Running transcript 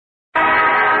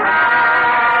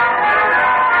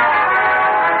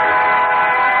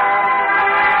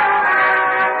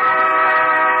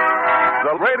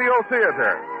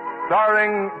Theatre,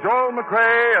 starring Joel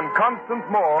McCrea and Constance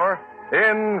Moore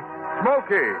in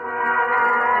Smoky.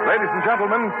 Ladies and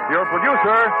gentlemen, your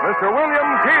producer, Mr. William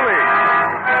Keighley.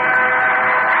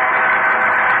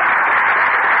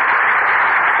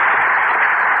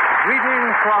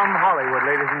 Greetings from Hollywood,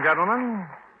 ladies and gentlemen.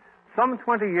 Some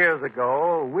 20 years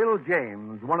ago, Will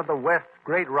James, one of the West's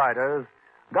great writers,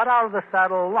 got out of the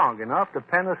saddle long enough to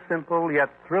pen a simple yet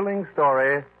thrilling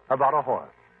story about a horse.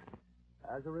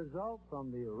 As a result,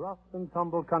 from the rough and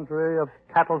tumble country of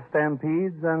cattle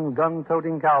stampedes and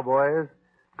gun-toting cowboys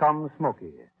comes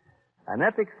Smoky, an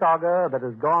epic saga that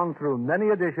has gone through many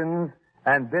editions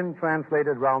and been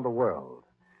translated around the world.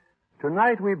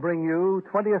 Tonight we bring you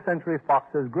 20th Century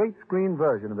Fox's great screen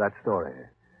version of that story.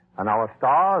 And our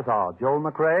stars are Joel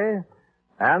McCrea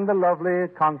and the lovely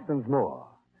Constance Moore.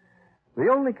 The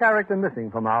only character missing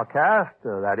from our cast,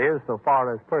 that is, so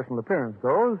far as personal appearance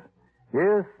goes,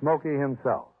 is Smoky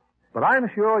himself. But I'm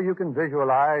sure you can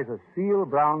visualize a seal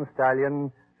brown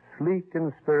stallion, sleek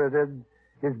and spirited,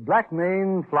 his black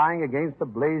mane flying against the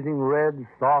blazing reds,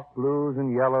 soft blues,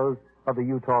 and yellows of the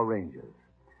Utah ranges.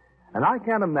 And I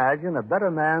can't imagine a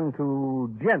better man to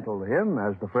gentle him,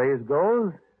 as the phrase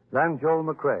goes, than Joel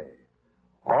McCrea.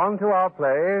 On to our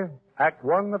play, Act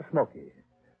One of Smoky,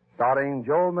 starring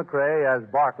Joel McCrea as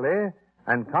Barkley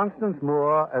and Constance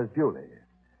Moore as Julie.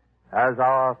 As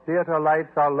our theater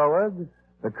lights are lowered,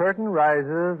 the curtain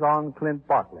rises on Clint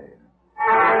Barkley.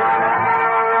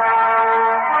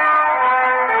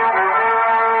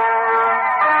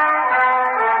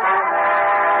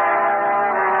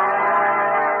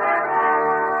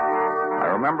 I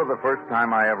remember the first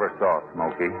time I ever saw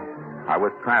Smoky. I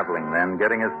was traveling then,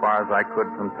 getting as far as I could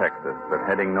from Texas, but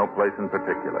heading no place in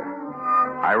particular.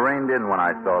 I reined in when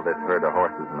I saw this herd of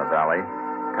horses in the valley.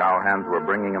 Cowhands were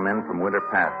bringing them in from winter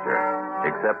pasture,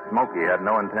 except Smoky had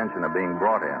no intention of being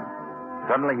brought in.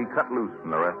 Suddenly he cut loose from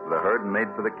the rest of the herd and made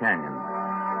for the canyon.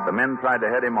 The men tried to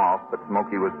head him off, but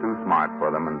Smoky was too smart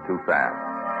for them and too fast.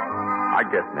 I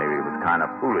guess maybe it was kind of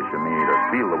foolish of me to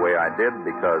feel the way I did,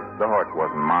 because the horse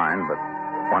wasn't mine, but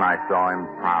when I saw him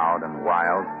proud and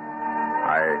wild,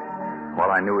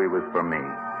 I knew he was for me,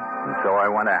 and so I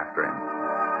went after him.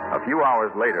 A few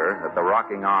hours later, at the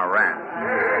Rocking R Ranch.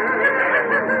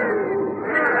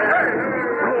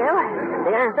 Well,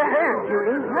 there's the herd,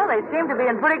 Julie. Well, they seem to be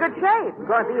in pretty good shape. It's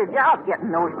going to be a job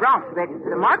getting those broncs ready for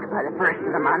the market by the first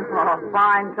of the month. Oh,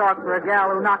 fine talk for a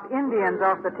gal who knocked Indians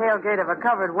off the tailgate of a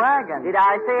covered wagon. Did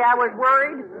I say I was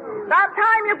worried? About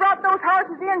time you brought those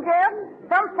horses in, Jeff.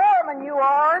 Some foreman you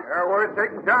are. They're worth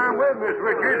taking time with, Miss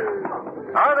Richards.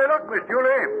 How do they look, Miss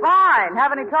Julie? Fine.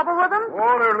 Have any trouble with them?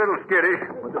 Oh, they're a little skittish,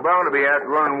 but they're bound to be after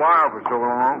running wild for so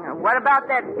long. Now, what about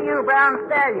that seal brown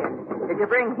stallion? Did you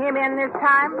bring him in this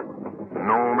time?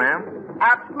 No, ma'am.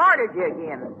 Outsmarted you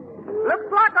again.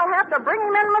 Looks like I'll have to bring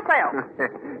him in myself.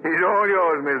 He's all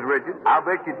yours, Miss Richards. I'll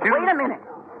bet you two. Wait a minute.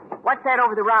 What's that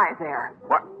over the rise there?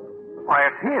 What?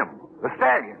 Why, it's him, the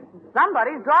stallion.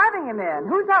 Somebody's driving him in.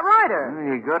 Who's that rider?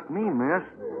 He got me, miss.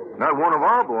 Not one of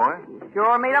our boys.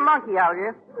 Sure made a monkey out of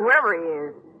you, whoever he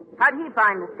is. How'd he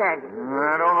find the stallion?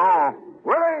 I don't know.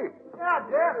 Willie! Yeah,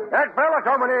 Jeff? That fella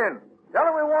coming in. Tell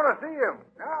him we want to see him.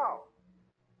 Now.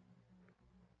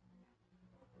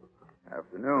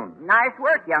 Afternoon. Nice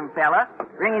work, young fella,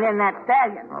 bringing in that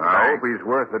stallion. I hope he's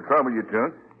worth the trouble you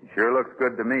took. He sure looks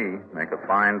good to me. Make a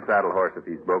fine saddle horse if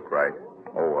he's broke right.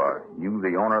 Oh, you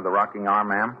the owner of the Rocking R,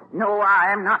 ma'am? No,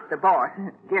 I am not the boss.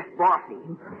 Just bossy.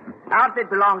 Outfit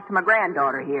belongs to my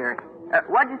granddaughter here.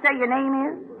 What'd you say your name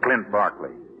is? Clint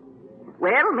Barkley.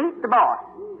 Well, meet the boss.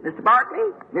 Mr. Barkley,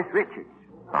 Miss Richards.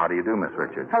 How do you do, Miss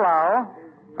Richards? Hello.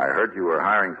 I heard you were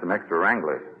hiring some extra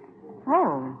wranglers.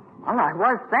 Oh, well, I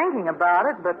was thinking about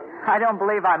it, but I don't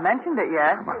believe I mentioned it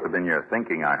yet. Must have been your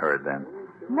thinking I heard then.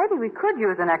 Maybe we could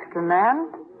use an extra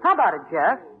man. How about it,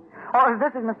 Jeff? Oh,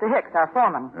 this is Mr. Hicks, our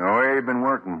foreman. Where you been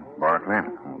working, Barkley?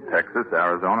 Texas,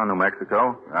 Arizona, New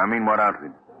Mexico. I mean, what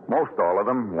outfit? Most all of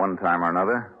them, one time or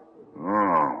another.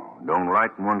 Oh, don't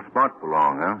write in one spot for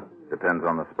long, huh? Depends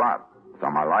on the spot.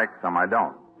 Some I like, some I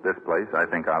don't. This place I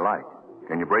think I like.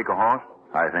 Can you break a horse?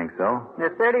 I think so.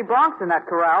 There's 30 broncs in that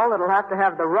corral that'll have to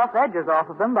have the rough edges off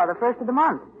of them by the first of the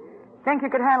month. Think you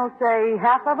could handle, say,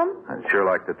 half of them? I'd sure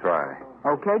like to try.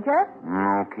 Okay, Jeff?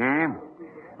 Okay.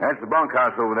 That's the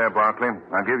bunkhouse over there, Barkley.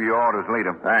 I'll give you orders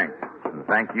later. Thanks. And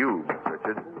thank you, Miss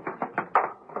Richards.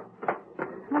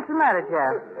 What's the matter,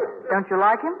 Jeff? Don't you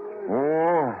like him?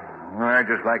 Oh, I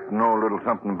just like to know a little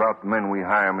something about the men we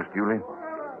hire, Miss Julie.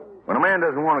 When a man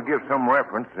doesn't want to give some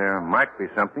reference, there might be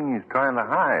something he's trying to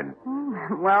hide.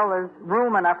 Well, there's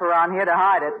room enough around here to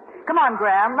hide it. Come on,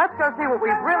 Graham. Let's go see what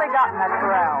we've really got in that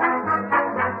corral.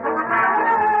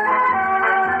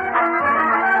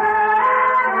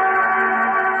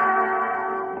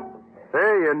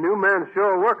 a new man's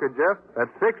sure worker, Jeff. That's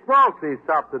 6 broncs he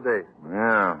stopped today.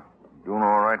 Yeah, doing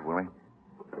all right, Willie.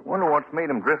 Wonder what's made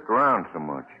him drift around so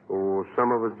much. Oh,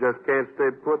 some of us just can't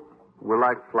stay put. We're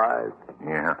like flies.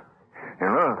 Yeah.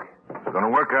 And look, it's going to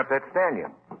work out that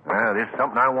stallion. This is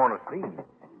something I want to see.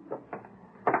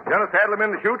 Gonna saddle him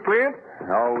in the chute, Clint?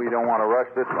 No, we don't want to rush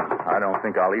this one. I don't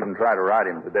think I'll even try to ride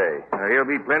him today. He'll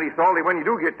be plenty salty when you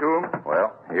do get to him.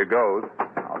 Well, here goes.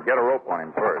 I'll get a rope on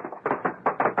him first.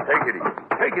 Take it easy.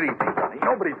 Take it easy, Sonny.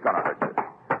 Nobody's going to hurt you.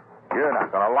 You're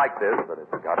not going to like this, but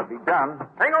it's got to be done.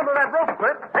 Hang on to that rope,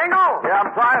 Clint. Hang on. Yeah,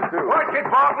 I'm trying to. Boy, Kid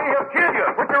Barkley, he'll kill you.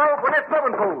 Put your rope on that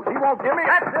snubbing post. He won't give me.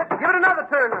 That's it. Give it another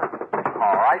turn now.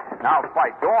 All right. Now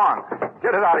fight. Go on.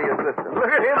 Get it out of your system.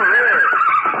 Look at him there.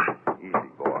 Easy,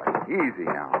 boy. Easy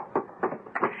now.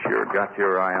 You sure got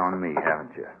your eye on me,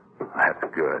 haven't you? That's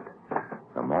good.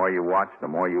 The more you watch, the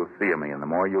more you'll see of me, and the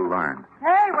more you'll learn.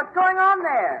 Hey, what's going on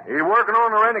there? He's working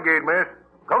on the renegade, miss.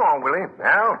 Come on, Willie.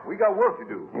 Now, we got work to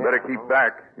do. You better keep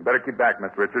back. You better keep back,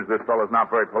 Miss Richards. This fellow's not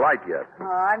very polite yet. Oh,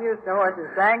 I'm used to horses,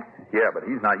 thanks. Yeah, but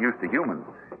he's not used to humans.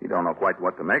 He don't know quite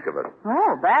what to make of it.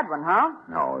 Oh, bad one, huh?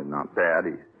 No, he's not bad.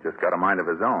 He's just got a mind of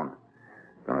his own.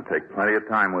 It's going to take plenty of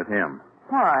time with him.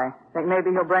 Why? Think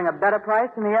maybe he'll bring a better price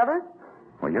than the others?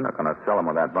 Well, you're not going to sell him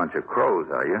with that bunch of crows,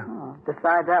 are you? Oh,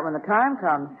 decide that when the time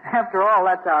comes. After all,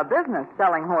 that's our business,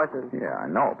 selling horses. Yeah, I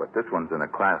know, but this one's in a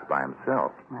class by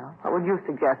himself. Well, what would you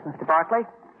suggest, Mr. Barkley?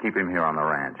 Keep him here on the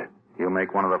ranch. He'll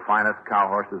make one of the finest cow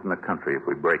horses in the country if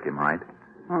we break him right.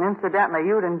 And incidentally,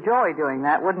 you'd enjoy doing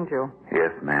that, wouldn't you?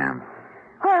 Yes, ma'am.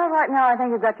 Well, right now I think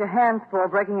you've got your hands full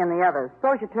breaking in the others.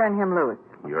 Suppose you turn him loose.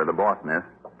 You're the boss, miss.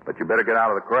 But you better get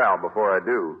out of the corral before I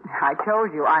do. I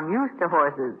told you, I'm used to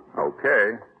horses.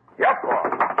 Okay. Yep, boss.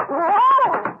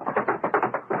 Whoa!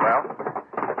 Well,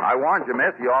 I warned you,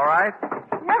 miss. You all right?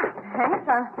 Yeah, thanks.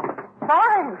 I'm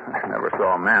fine. I never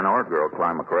saw a man or a girl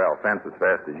climb a corral fence as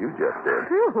fast as you just did.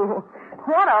 Phew,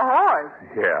 what a horse.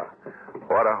 Yeah,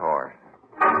 what a horse.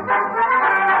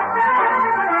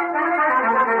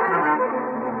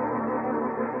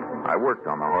 I worked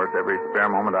on the horse every spare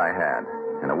moment I had.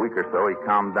 In a week or so, he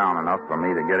calmed down enough for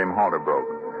me to get him halter broke.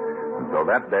 And so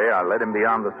that day, I led him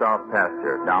beyond the south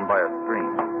pasture, down by a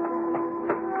stream.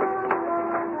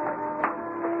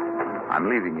 I'm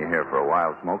leaving you here for a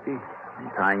while, Smoky. I'm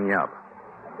tying you up.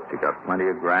 But you got plenty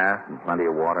of grass and plenty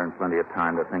of water and plenty of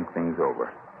time to think things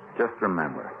over. Just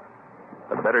remember,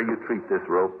 the better you treat this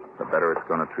rope, the better it's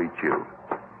going to treat you.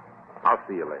 I'll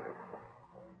see you later.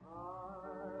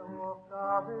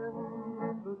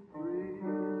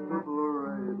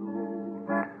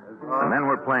 The men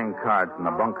were playing cards in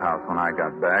the bunkhouse when I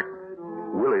got back.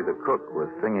 Willie the cook was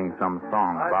singing some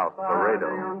song about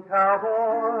Laredo.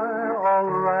 Cowboy, all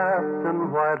wrapped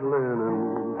in white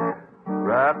linen,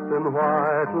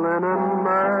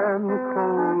 man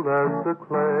cold as the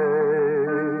clay.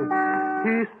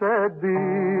 He said,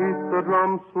 beat the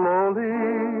drum slowly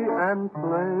and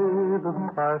play the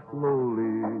fife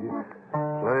lowly.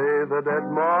 Play the dead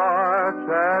march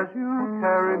as you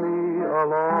carry me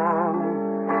along.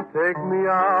 Take me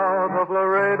out of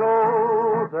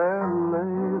Laredo, then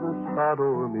lay the sod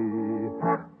over me.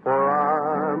 For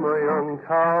I'm a young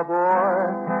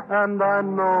cowboy, and I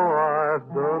know I've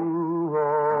done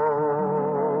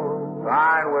wrong.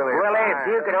 Fine, Willie. Willie, if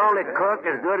you could only cook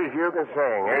as good as you can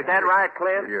sing. Ain't that right,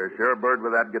 Clint? You're sure a bird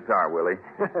with that guitar, Willie.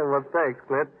 Well, thanks,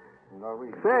 Clint.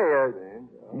 Say,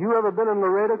 you ever been in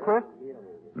Laredo, Clint?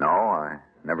 No, I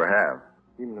never have.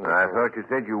 I thought you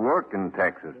said you worked in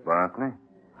Texas, Barkley.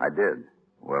 I did.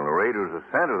 Well, Laredo's the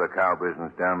center of the cow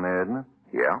business down there, isn't it?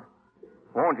 Yeah?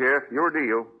 Won't you? Your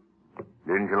deal.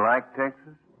 Didn't you like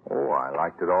Texas? Oh, I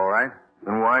liked it all right.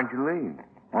 Then why'd you leave?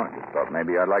 Well, I just thought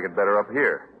maybe I'd like it better up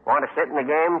here. Want to sit in the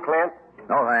game, Clint?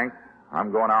 No, thanks.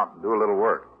 I'm going out and do a little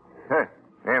work.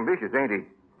 Ambitious, ain't he?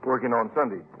 Working on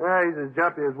Sunday. Yeah, he's as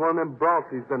jumpy as one of them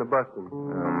broncs he's been a-busting.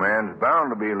 A man's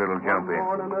bound to be a little jumpy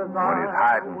when he's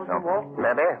hiding something.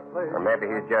 Maybe. Or maybe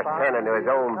he's just tending to his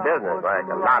own business like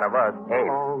a lot of us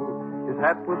ain't. His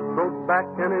hat was thrown back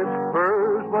and his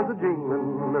spurs was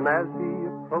a-jingling. And as he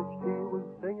approached, he was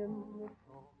singing.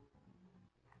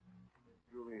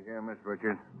 Julie here, Miss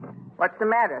Richards. What's the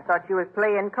matter? Thought she was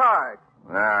playing cards.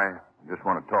 I just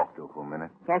want to talk to her for a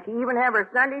minute. Can't she even have her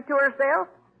Sunday to herself?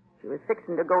 She was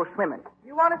fixing to go swimming.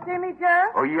 You want to see me,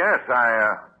 Jeff? Oh, yes,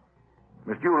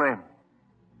 Miss Julie,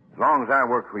 as long as I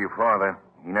worked for your father,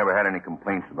 he never had any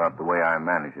complaints about the way I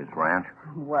manage this ranch.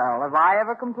 Well, have I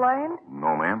ever complained?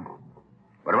 No, ma'am.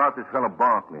 What about this fellow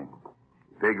Barkley?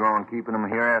 Figure on keeping him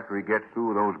here after he gets through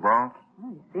with those broncs?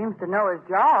 He seems to know his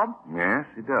job. Yes,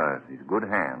 he does. He's a good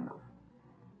hand.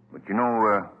 But you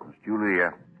know, Miss Julie,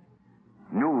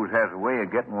 News has a way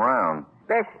of getting around.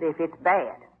 Especially if it's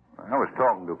bad. I was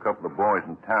talking to a couple of boys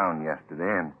in town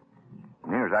yesterday, and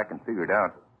near as I can figure it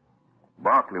out,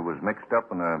 Barkley was mixed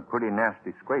up in a pretty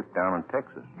nasty scrape down in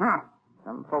Texas.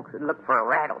 Some folks would look for a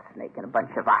rattlesnake in a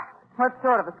bunch of ice. What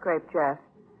sort of a scrape, Jeff?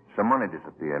 Some money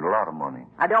disappeared, a lot of money.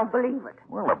 I don't believe it.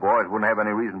 Well, the boys wouldn't have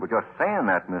any reason for just saying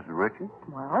that, Mrs. Richards.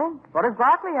 Well, what does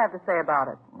Barkley have to say about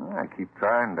it? Well, I keep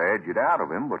trying to edge it out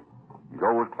of him, but he's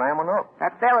always clamming up.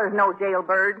 That feller's no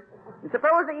jailbird. And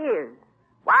suppose he is.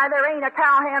 Why, there ain't a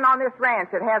cowhand on this ranch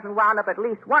that hasn't wound up at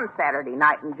least one Saturday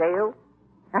night in jail.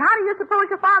 And how do you suppose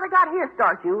your father got his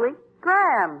start, Julie?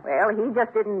 Graham. Well, he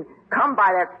just didn't come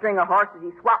by that string of horses he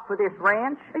swapped for this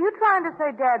ranch. Are you trying to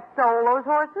say Dad stole those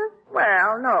horses?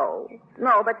 Well, no.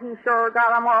 No, but he sure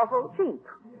got 'em awful cheap.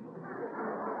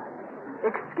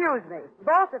 Excuse me,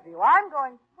 both of you. I'm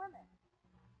going swimming.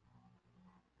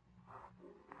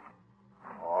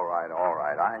 All right.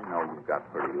 I know you've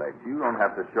got pretty legs. You don't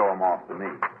have to show them off to me.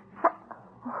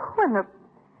 When the...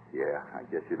 Yeah, I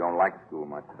guess you don't like school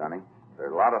much, Sonny.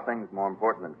 There's a lot of things more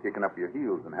important than kicking up your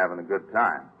heels and having a good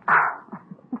time.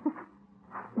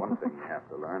 One thing you have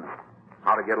to learn is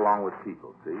how to get along with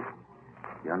people, see?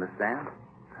 You understand?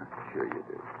 Sure you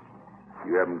do.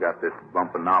 You haven't got this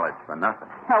bump of knowledge for nothing.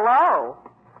 Hello.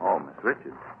 Oh, Miss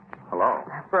Richards. Hello.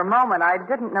 For a moment, I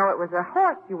didn't know it was a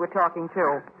horse you were talking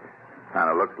to. Kind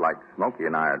of looks like Smoky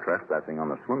and I are trespassing on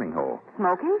the swimming hole.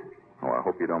 Smoky? Oh, I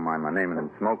hope you don't mind my naming him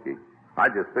Smoky. I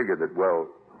just figured that, well,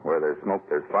 where there's smoke,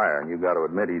 there's fire, and you got to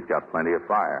admit he's got plenty of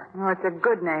fire. Oh, it's a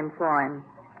good name for him.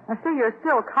 I see you're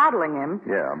still coddling him.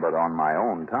 Yeah, but on my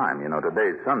own time. You know,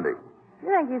 today's Sunday. You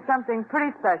think he's something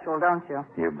pretty special, don't you?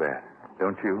 You bet.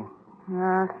 Don't you?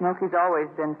 Smoky's always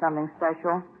been something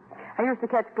special. I used to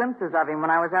catch glimpses of him when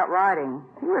I was out riding.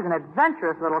 He was an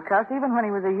adventurous little cuss, even when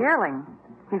he was a yearling.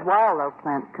 He's wild, though,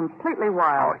 Clint. Completely Oh,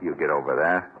 wild. you get over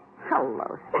that.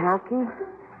 Hello, Smoky.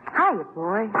 Hiya,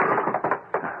 boy.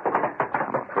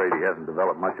 I'm afraid he hasn't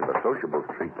developed much of a sociable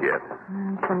streak yet.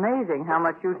 It's amazing how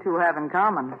much you two have in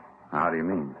common. How do you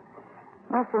mean?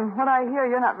 Well, from what I hear,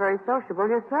 you're not very sociable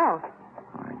yourself.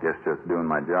 I guess just doing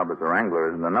my job as a wrangler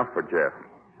isn't enough for Jeff.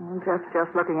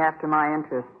 Just looking after my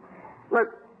interests. Look,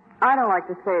 I don't like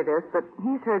to say this, but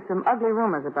he's heard some ugly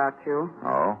rumors about you.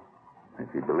 Oh? If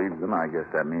he believes them, I guess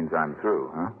that means I'm through,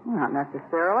 huh? Not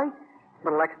necessarily. A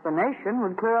little explanation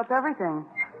would clear up everything.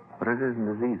 But it isn't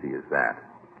as easy as that.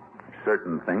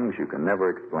 Certain things you can never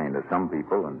explain to some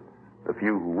people, and the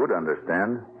few who would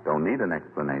understand don't need an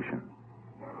explanation.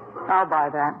 I'll buy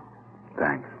that.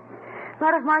 Thanks.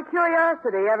 But if my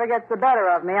curiosity ever gets the better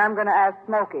of me, I'm going to ask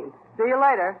Smoky. See you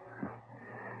later.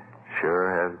 Sure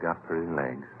has got pretty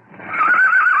legs.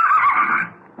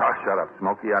 Oh, shut up,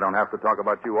 Smoky. I don't have to talk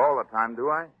about you all the time, do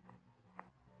I?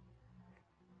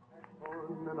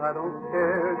 And I don't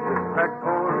care, Jim crack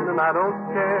corn, and I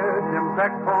don't care, Jim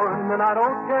crack corn, and I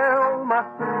don't care, old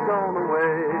master's gone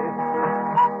away.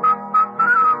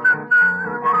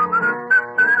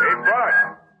 Hey, Bud.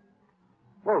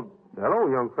 Well, hello,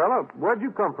 young fella. Where'd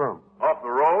you come from? Off the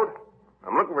road?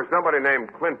 I'm looking for somebody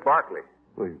named Clint Barkley.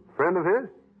 Well, you a friend of his?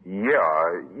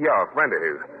 Yeah, a friend of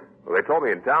his. Well, they told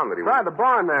me in town that he was... By the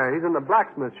barn there. He's in the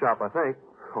blacksmith shop, I think.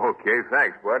 Okay,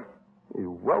 thanks, Bud. You're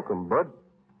welcome, bud.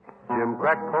 Jim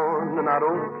crack corn and I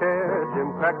don't care.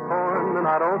 Jim crack corn and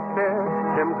I don't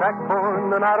care. Jim crack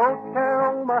corn and I don't care.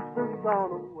 Old master's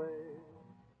gone away.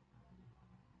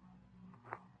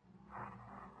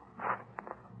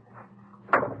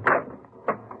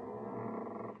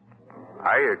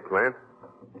 Hiya, Clint.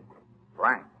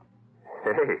 Frank.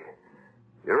 Hey,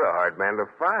 you're a hard man to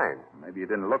find. Maybe you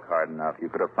didn't look hard enough. You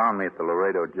could have found me at the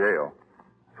Laredo jail.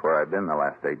 That's where I've been the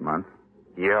last 8 months.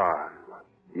 Yeah,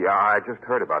 I just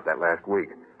heard about that last week.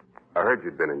 I heard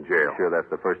you'd been in jail. Sure that's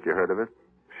the first you heard of it?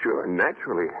 Sure,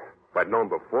 naturally. If I'd known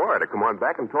before, I'd have come on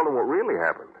back and told him what really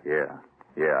happened.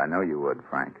 Yeah, I know you would,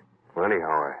 Frank. Well,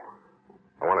 anyhow,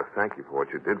 I want to thank you for what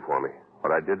you did for me.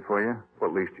 What I did for you?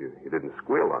 Well, at least you didn't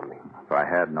squeal on me. If I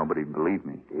had, nobody'd believe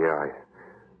me. Yeah,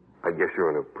 I guess you're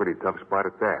in a pretty tough spot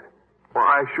at that. Well,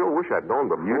 I sure wish I'd known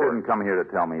before. You didn't come here to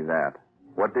tell me that.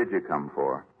 What did you come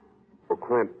for? Well,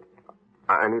 Clint,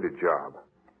 I need a job.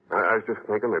 I was just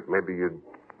thinking that maybe you'd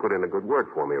put in a good word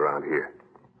for me around here.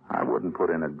 I wouldn't put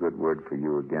in a good word for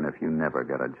you again if you never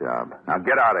got a job. Now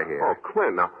get out of here. Oh,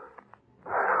 Clint, now...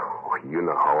 Oh, you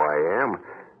know how I am.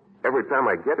 Every time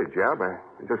I get a job, I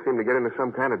just seem to get into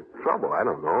some kind of trouble. I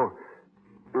don't know.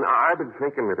 Now, I've been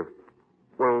thinking that if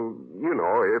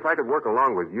I could work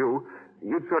along with you,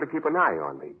 you'd sort of keep an eye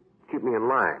on me, keep me in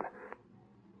line.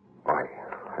 I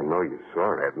know you're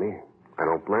sore at me. I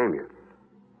don't blame you.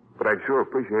 But I'd sure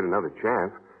appreciate another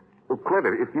chance. Well, Clint,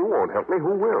 if you won't help me,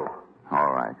 who will?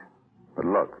 All right. But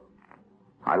look,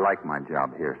 I like my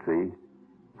job here, see?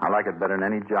 I like it better than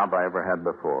any job I ever had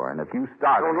before. And if you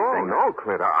start anything... No,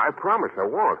 Clint. I promise I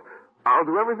won't. I'll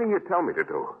do everything you tell me to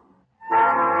do.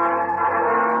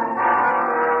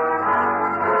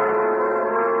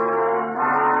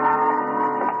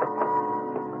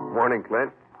 Morning,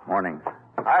 Clint. Morning.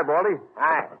 Hi, Baldy.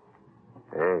 Hi.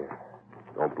 Hey,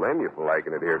 don't blame you for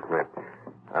liking it here, Clint.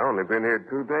 I've only been here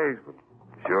 2 days, but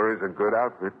sure is a good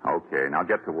outfit. Okay, now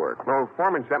get to work. No,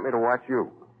 Foreman sent me to watch you.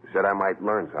 Said I might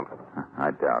learn something.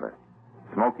 I doubt it.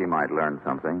 Smoky might learn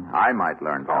something. I might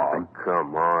learn something. Oh,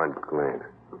 come on, Clint.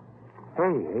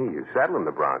 Hey, you're saddling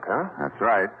the bronc, huh? That's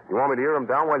right. You want me to ear him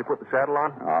down while you put the saddle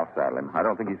on? I'll saddle him. I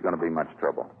don't think he's going to be much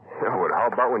trouble. Yeah, but how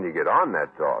about when you get on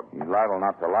that dog? He's liable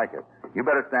not to like it. You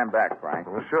better stand back,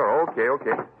 Frank. Well, sure. Okay.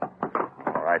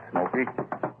 All right, Smoky.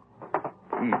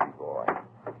 Easy, boy.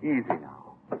 Easy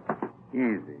now.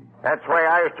 Easy. That's the way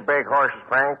I used to break horses,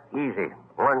 Frank. Easy.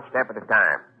 One step at a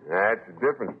time. That's the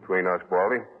difference between us,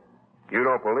 Baldy. You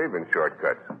don't believe in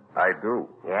shortcuts. I do.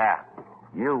 Yeah,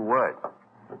 you would.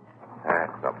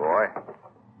 That's the boy.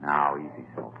 Now, easy,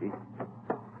 Smoky.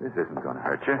 This isn't going to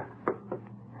hurt you.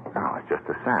 No, it's just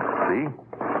a saddle, see?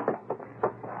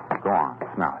 Go on,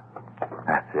 smell it.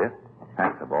 That's it.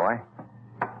 That's the boy.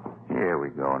 Here we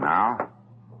go now.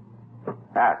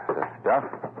 That's the stuff.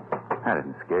 That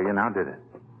didn't scare you now, did it?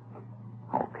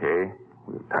 Okay,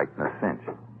 we'll tighten the cinch.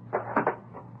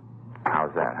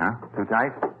 How's that, huh? Too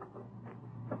tight?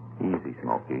 Easy,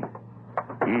 Smoky.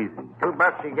 Easy.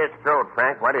 $2 he gets thrown,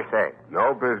 Frank. What do you say?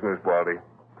 No business, Baldy.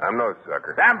 I'm no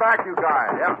sucker. Stand back, you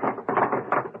guys. Yep.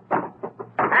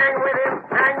 Hang with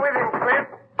him, Clint.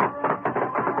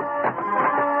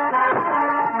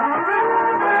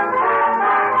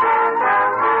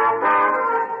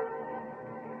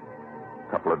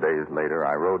 A couple of days later,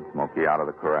 I rode Smoky out of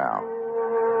the corral.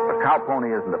 A cow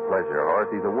pony isn't a pleasure horse.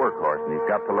 He's a workhorse, and he's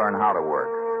got to learn how to work.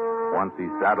 Once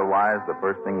he's saddle-wise, the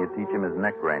first thing you teach him is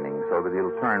neck reining so that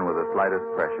he'll turn with the slightest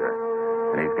pressure.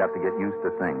 And he's got to get used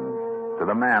to things. To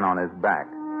the man on his back,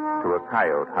 to a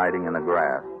coyote hiding in the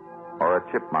grass, or a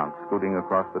chipmunk scooting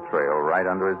across the trail right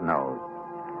under his nose.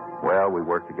 Well, we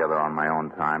worked together on my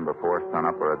own time before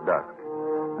sunup or at dusk.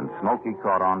 And Smoky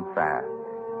caught on fast.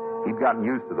 He'd gotten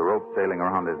used to the rope sailing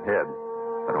around his head.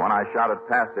 But when I shouted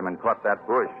past him and caught that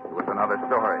bush, it was another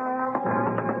story.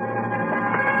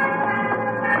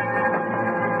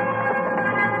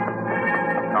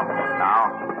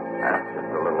 Now, that's just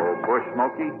a little old bush,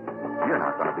 Smoky. You're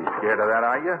not going to be scared of that,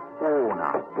 are you? Oh,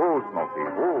 now. Oh, Smoky.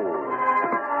 Oh.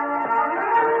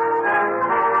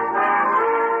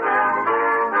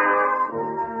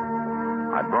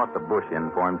 I brought the bush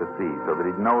in for him to see so that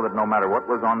he'd know that no matter what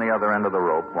was on the other end of the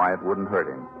rope, why it wouldn't hurt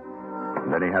him.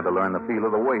 And then he had to learn the feel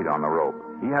of the weight on the rope.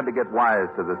 He had to get wise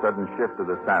to the sudden shift of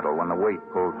the saddle when the weight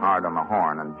pulls hard on the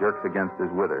horn and jerks against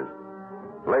his withers.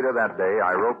 Later that day,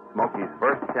 I roped Smoky's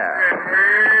first calf.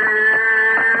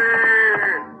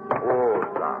 Oh,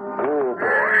 son. Oh,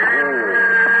 boy.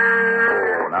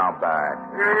 Oh, now back.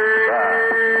 Back.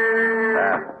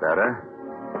 That's better.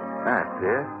 That's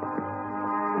it.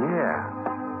 Yeah.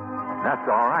 That's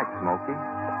all right, Smoky.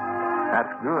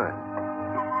 That's good.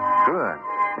 Good.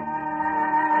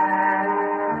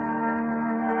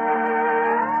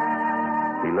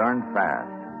 He learned fast.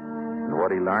 And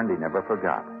what he learned, he never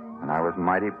forgot. And I was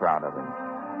mighty proud of him.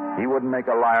 He wouldn't make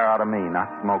a liar out of me, not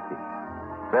Smoky.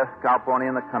 Best cow pony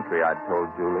in the country, I'd told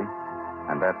Julie.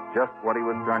 And that's just what he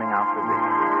was turning out to be.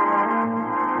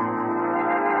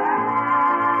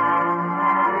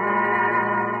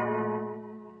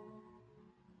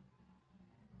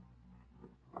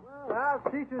 Well, how's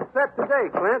teacher's set today,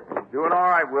 Clint? Doing all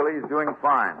right, Willie. He's doing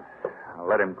fine. I'll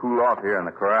let him cool off here in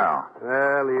the corral.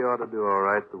 Well, he ought to do all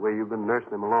right the way you've been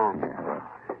nursing him along. Yeah, well,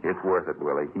 it's worth it,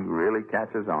 Willie. He really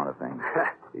catches on to things.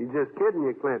 He's just kidding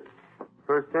you, Clint.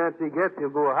 First chance he gets, he'll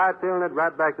go hightailing it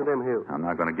right back to them hills. I'm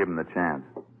not going to give him the chance.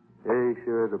 He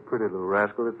sure is a pretty little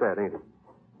rascal at that, ain't he?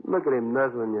 Look at him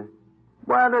nuzzling you.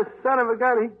 Why, this son of a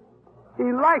gun,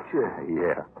 he likes you.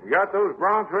 Yeah. You got those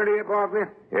broncs ready yet, Barkley?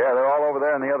 Yeah, they're all over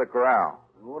there in the other corral.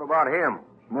 What about him,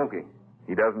 Smoky?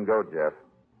 He doesn't go, Jeff.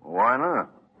 Why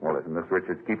not? Well, isn't Miss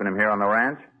Richards keeping him here on the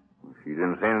ranch? She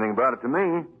didn't say anything about it to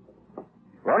me.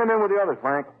 Run him in with the others,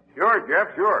 Frank. Sure,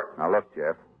 Jeff, sure. Now, look,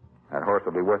 Jeff. That horse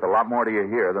will be worth a lot more to you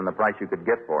here than the price you could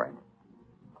get for him.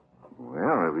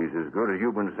 Well, if he's as good as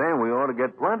you've been saying, we ought to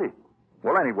get plenty.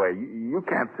 Well, anyway, you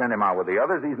can't send him out with the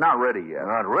others. He's not ready yet.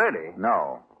 Not ready?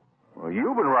 No. Well,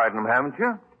 you've been riding him, haven't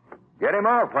you? Get him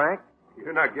out, Frank.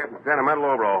 You're not getting sentimental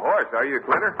over a horse, are you,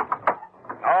 Clinter?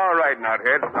 All right,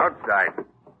 Knothead. Outside.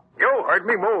 You heard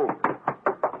me move.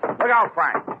 Look out,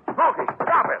 Frank. Smoky,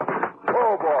 stop it.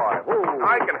 Oh, boy. Ooh.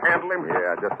 I can handle him.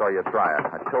 Yeah, I just saw you try it.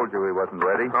 I told you he wasn't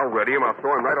ready. I'll ready him. I'll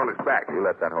throw him right on his back. You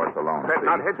let that horse alone. Said see?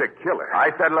 not hit the killer.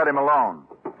 I said let him alone.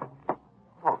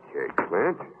 Okay,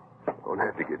 Clint. Don't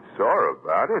have to get sore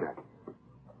about it. I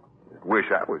wish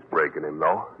I was breaking him,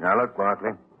 though. Now, look,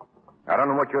 Barkley. I don't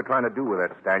know what you're trying to do with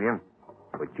that stallion,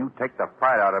 but you take the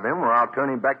fight out of him or I'll turn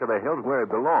him back to the hills where he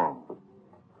belongs.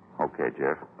 Okay,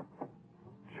 Jeff.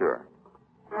 Sure.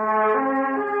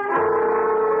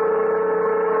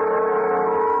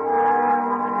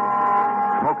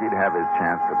 Smoky'd have his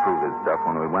chance to prove his stuff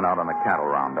when we went out on a cattle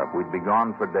roundup. We'd be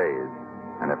gone for days.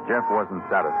 And if Jeff wasn't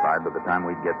satisfied by the time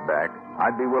we'd get back,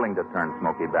 I'd be willing to turn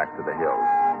Smoky back to the hills.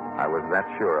 I was that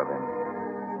sure of him.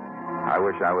 I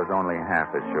wish I was only half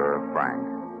as sure of Frank.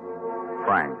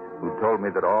 Frank, who told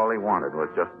me that all he wanted was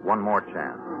just one more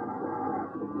chance.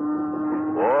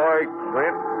 Boy,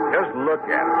 Clint, just look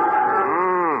at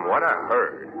him. What a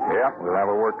herd. Yep, we'll have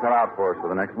our work cut out for us for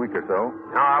the next week or so.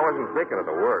 No, I wasn't thinking of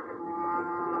the work.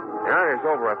 Yeah, there's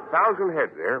over 1,000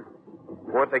 heads there.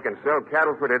 For what they can sell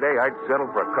cattle for today, I'd settle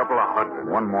for a couple of hundred.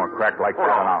 One more crack like that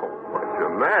and out. What's the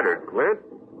matter, Clint?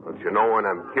 Don't you know when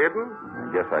I'm kidding?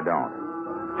 I guess I don't.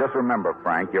 Just remember,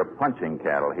 Frank, you're punching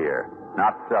cattle here,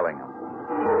 not selling them.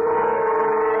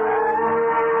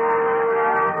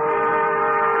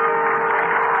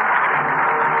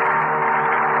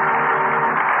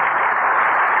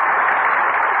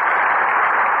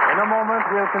 In a moment,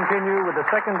 we'll continue with the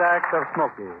second act of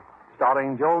Smoky,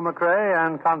 starring Joel McCrea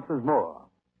and Constance Moore.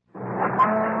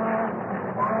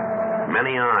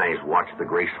 Many eyes watch the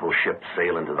graceful ship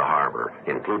sail into the harbor,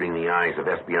 including the eyes of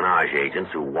espionage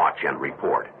agents who watch and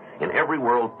report. In every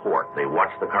world port, they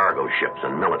watch the cargo ships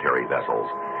and military vessels.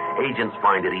 Agents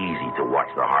find it easy to watch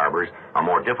the harbors. A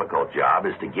more difficult job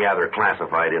is to gather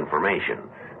classified information.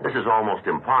 This is almost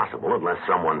impossible unless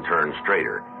someone turns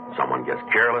traitor, someone gets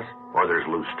careless, or there's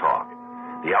loose talk.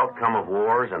 The outcome of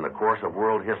wars and the course of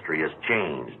world history has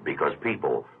changed because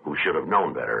people who should have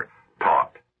known better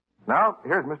talked. Now,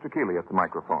 here's Mr. Keeley at the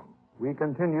microphone. We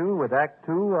continue with Act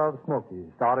Two of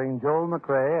Smoky, starring Joel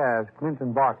McCrea as Clint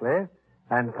Barkley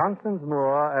and Constance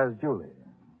Moore as Julie.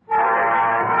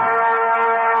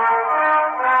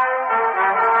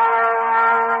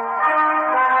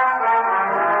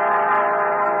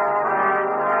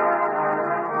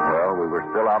 Well, we were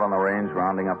still out on the range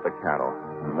rounding up the cattle.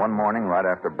 And one morning, right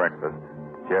after breakfast,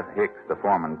 Jeff Hicks, the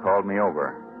foreman, called me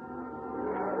over.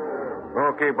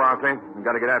 Okay, Barkley. We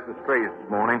got to get after the strays this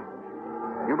morning.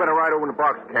 You better ride over to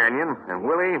Box Canyon. And,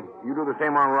 Willie, you do the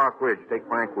same on Rock Ridge. Take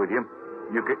Frank with you.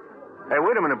 You can... Hey,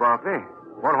 wait a minute, Barkley.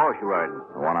 What horse you riding?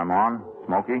 The one I'm on,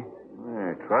 Smoky?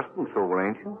 Trustful soul,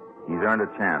 ain't you? He's earned a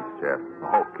chance, Jeff.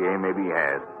 Okay, maybe he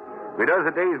has. If he does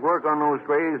a day's work on those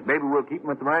strays, maybe we'll keep him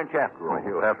at the ranch after all. Well,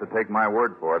 you'll have to take my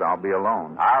word for it. I'll be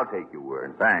alone. I'll take your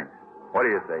word. Thanks. What do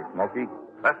you say, Smoky?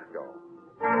 Let's go.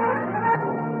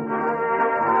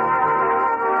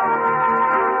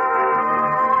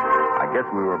 I guess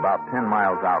we were about 10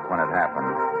 miles out when it happened.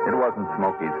 It wasn't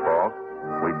Smoky's fault.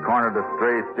 We'd cornered a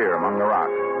stray steer among the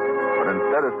rocks. But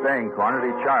instead of staying cornered,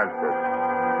 he charged us.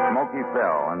 Smoky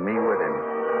fell, and me with him.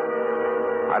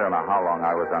 I don't know how long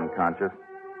I was unconscious,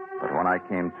 but when I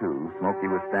came to, Smoky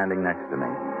was standing next to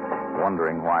me,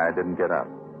 wondering why I didn't get up.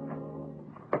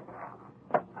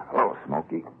 Hello,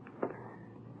 Smoky.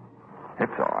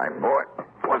 It's all right, boy.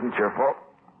 It wasn't your fault.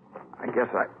 I guess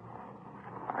I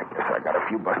got a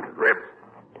few busted ribs.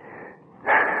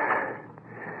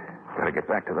 Gotta get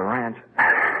back to the ranch.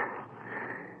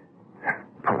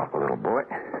 Pull up a little, boy.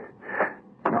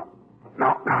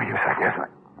 No use, I guess.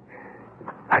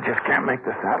 I just can't make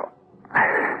the saddle.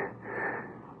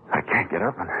 I can't get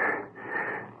up, and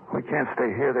we can't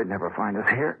stay here. They'd never find us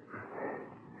here.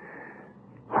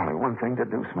 Only one thing to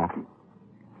do, Smoky.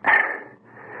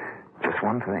 Just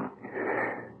one thing.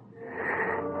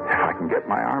 If I can get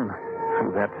my arm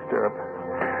through that stirrup,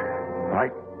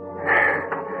 like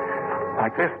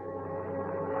this,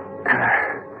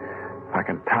 if I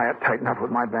can tie it tight enough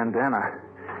with my bandana,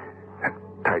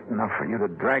 tight enough for you to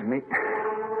drag me,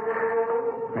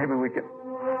 maybe we can...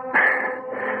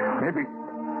 Maybe...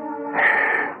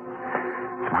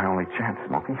 It's my only chance,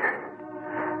 Smoky.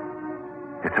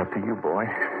 It's up to you, boy.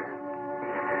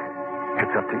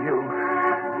 It's up to you.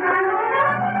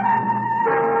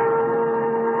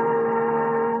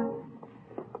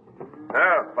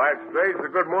 Well, 5 strays is a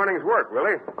good morning's work,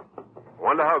 Willie.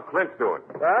 Wonder how Clint's doing.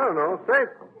 I don't know.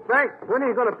 Frank, when are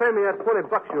you going to pay me that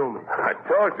 $20 you owe me? I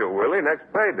told you, Willie,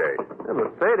 next payday. Yeah,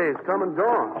 but payday's come and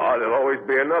gone. Oh, there'll always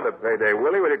be another payday,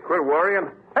 Willie, when you quit worrying.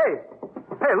 Hey,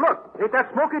 look. Ain't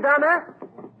that Smoky down there?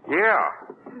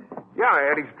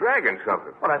 Yeah, Ed, he's dragging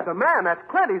something. Well, that's a man. That's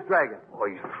Clint he's dragging. Oh,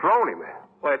 he's thrown him.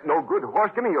 Well, that's no good.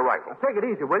 Horse, give me your rifle. Now, take it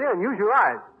easy, will you, and use your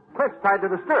eyes. Clint's tied to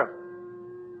the stirrup.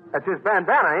 That's his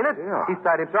bandana, ain't it? Yeah. He's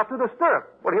tied himself to the stirrup.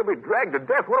 Well, he'll be dragged to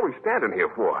death. What are we standing here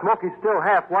for? Smoky's still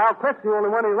half wild. Clint's the only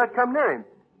one he'll let come near him.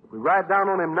 If we ride down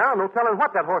on him now, no telling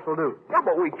what that horse will do. Yeah,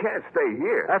 but we can't stay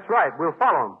here. That's right. We'll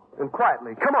follow him. And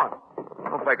quietly. Come on.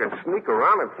 Well, if I can sneak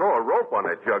around and throw a rope on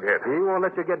that jughead. He won't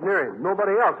let you get near him.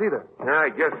 Nobody else either. Yeah, I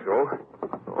guess so.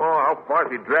 Oh, how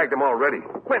far's he dragged him already?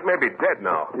 Clint may be dead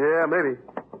now. Yeah, maybe.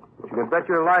 But you can bet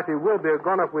your life he will be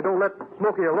gone if we don't let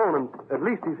Smoky alone, and at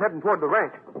least he's heading toward the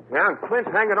ranch. Yeah, and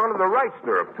Clint's hanging onto the right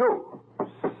stirrup, too.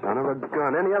 Son of a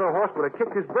gun. Any other horse would have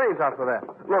kicked his brains out for that.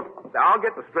 Look, I'll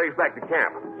get the strays back to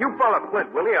camp. You follow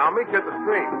Clint, will you? I'll meet you at the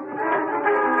stream.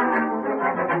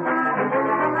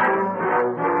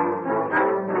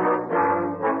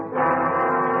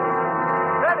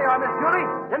 There they are, Miss Julie.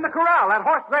 In the corral. That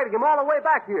horse dragging him all the way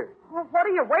back here. Well, what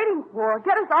are you waiting for?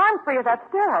 Get his arm free of that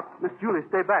stirrup. Miss Julie,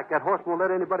 stay back. That horse won't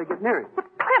let anybody get near him. But,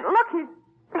 Clint, look,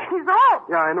 he's off.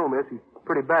 Yeah, I know, miss. He's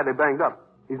pretty badly banged up.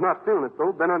 He's not feeling it,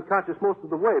 though. Been unconscious most of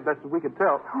the way, best as we could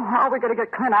tell. Oh, how are we going to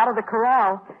get Clint out of the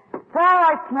corral? It's all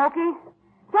right, Smoky.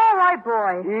 It's all right,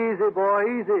 boy. Easy,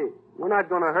 boy, easy. We're not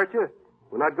going to hurt you.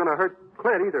 We're not going to hurt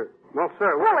Clint either. No,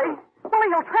 sir. Willie,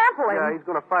 he'll trample him. Yeah, he's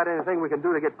going to fight anything we can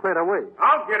do to get Clint away.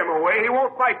 I'll get him away. He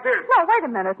won't fight this. No, wait a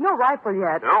minute. No rifle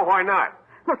yet. No, why not?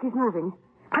 Look, he's moving.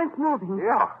 Clint's moving.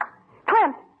 Yeah.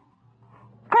 Clint,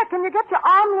 can you get your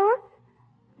arm loose?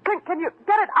 Clint, can you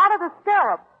get it out of the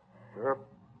stirrup? Sure.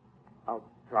 I'll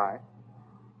try.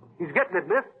 He's getting it,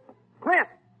 miss. Clint!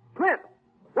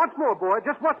 Once more, boy.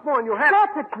 Just once more and you'll have...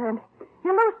 That's it, Clint.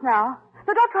 You're loose now.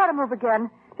 So don't try to move again.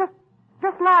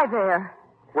 Just lie there.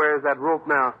 Where's that rope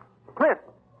now? Clint!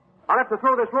 I'll have to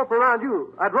throw this rope around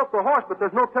you. I'd rope the horse, but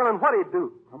there's no telling what he'd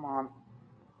do. Come on.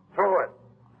 Throw it.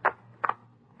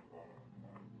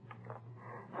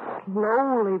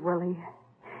 Slowly, Willie.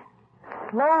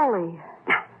 Slowly.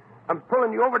 I'm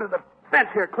pulling you over to the fence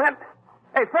here, Clint.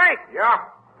 Hey, Frank! Yeah?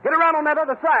 Get around on that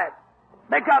other side.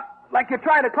 Make out like you're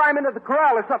trying to climb into the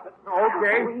corral or something.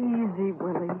 Okay. Oh, easy,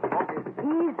 Willie.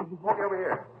 Easy. Walk over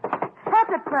here.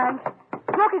 That's it, Frank.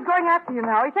 Smoky's going after you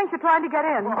now. He thinks you're trying to get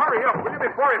in. Well, hurry up, will you,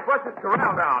 before he busts his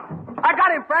corral down. I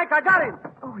got him, Frank. I got him.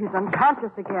 Oh, he's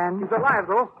unconscious again. He's alive,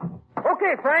 though.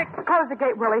 Okay, Frank. Close the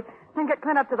gate, Willie. Then get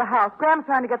Clint up to the house. Graham's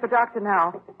trying to get the doctor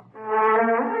now.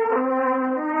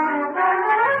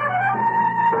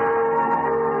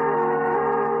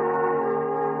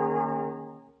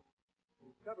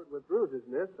 Covered with bruises,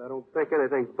 miss. I don't think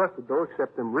anything's busted, though,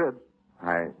 except them ribs.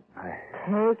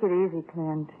 Take it easy,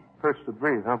 Clint. Hurts to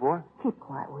breathe, huh, boy? Keep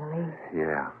quiet, Willie.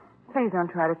 Yeah. Please don't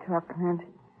try to talk, Clint.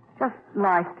 Just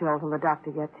lie still till the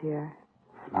doctor gets here.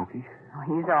 Smoky? Oh,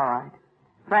 he's all right.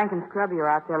 Frank and Scrubby are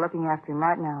out there looking after him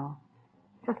right now.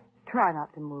 Just try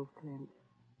not to move, Clint.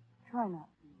 Try not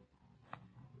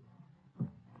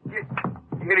to.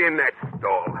 Get in that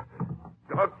stall.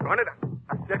 Doggone it.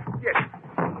 I said get.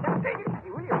 Take it easy,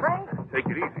 will you, Frank? Take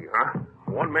it easy, huh?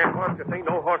 One-man horse just ain't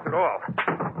no horse at all.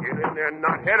 Get in there,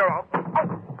 knothead, or I'll...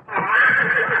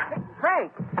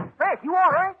 Frank, you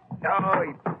all right? Oh,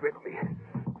 he bit me.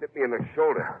 Hit me in the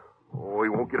shoulder. Oh, he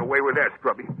won't get away with that,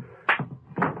 Scrubby.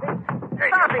 Hey.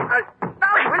 Stop him,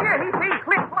 will you? He's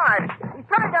Clint flying. He's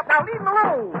tied up now. Leave him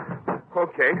alone.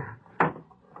 Okay.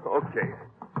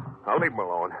 I'll leave him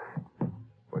alone.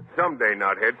 But someday,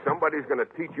 knothead, somebody's going to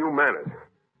teach you manners.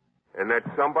 And that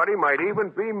somebody might even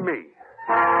be me.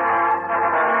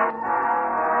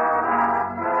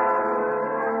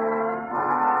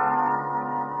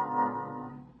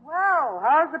 Well,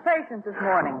 how's the patient this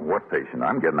morning? What patient?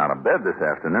 I'm getting out of bed this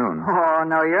afternoon. Oh,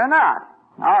 no, you're not.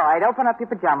 All right, open up your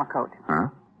pajama coat. Huh?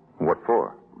 What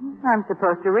for? I'm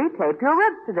supposed to retape your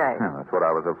ribs today. Yeah, that's what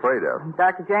I was afraid of.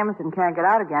 Dr. Jameson can't get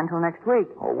out again till next week.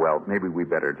 Oh, well, maybe we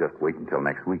better just wait until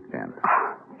next week then.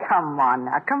 Come on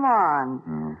now, come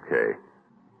on. Okay.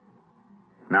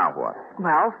 Now what?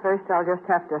 Well, first I'll just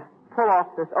have to pull off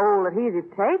this old adhesive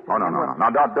tape. Oh, no. Now,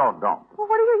 don't. Well,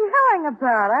 what are you yelling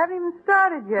about? I haven't even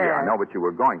started yet. Yeah, I know, but you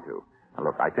were going to. Now,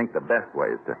 look, I think the best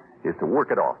way is to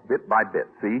work it off bit by bit.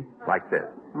 See? Like this.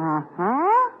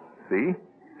 Mm-hmm. See?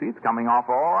 See, it's coming off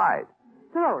all right.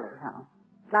 Slowly, huh?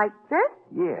 Like this?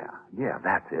 Yeah,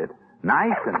 that's it.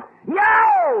 Nice and...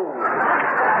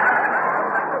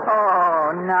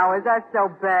 Oh, now, is that so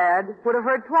bad? Would have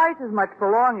hurt twice as much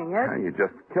prolonging it. You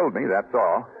just killed me, that's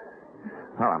all.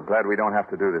 Well, I'm glad we don't have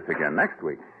to do this again next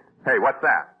week. Hey, what's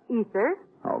that? Ether.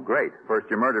 Oh, great. First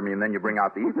you murder me and then you bring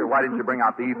out the ether. Why didn't you bring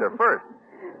out the ether first?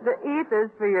 The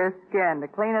ether's for your skin, to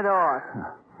clean it off.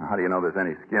 How do you know there's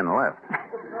any skin left?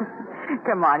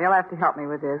 Come on, you'll have to help me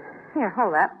with this. Here,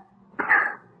 hold that.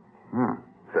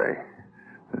 Say,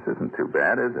 this isn't too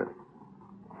bad, is it?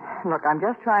 Look, I'm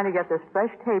just trying to get this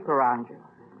fresh tape around you.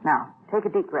 Now, take a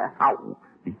deep breath. Ow.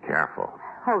 Be careful.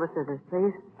 Hold the scissors,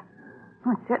 please.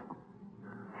 That's it.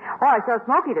 Oh, I saw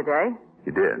Smoky today.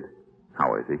 You did?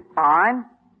 How is he? Fine.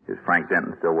 Is Frank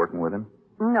Denton still working with him?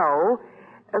 No.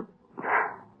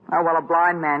 Oh, well, a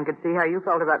blind man could see how you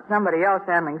felt about somebody else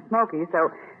handling Smoky,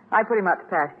 so I put him out to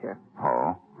pasture.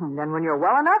 Oh? And then when you're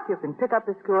well enough, you can pick up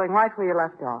the schooling right where you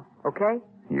left off, okay?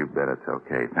 You bet it's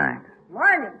okay, thanks.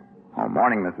 Morning. Oh,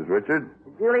 morning, Mrs. Richards.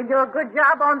 Did Julie do a good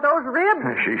job on those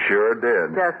ribs? She sure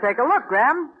did. Just take a look,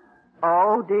 Graham.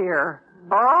 Oh, dear.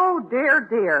 Oh, dear,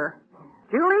 dear.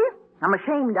 Julie, I'm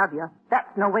ashamed of you.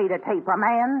 That's no way to tape a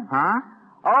man. Huh?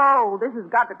 Oh, this has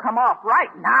got to come off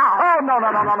right now. Oh, no.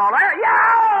 There you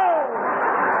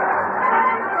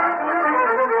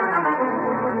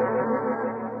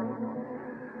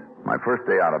My first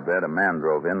day out of bed, a man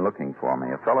drove in looking for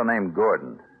me, a fellow named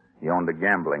Gordon. He owned a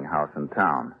gambling house in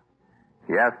town.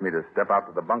 He asked me to step out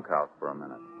to the bunkhouse for a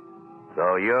minute.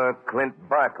 So you're Clint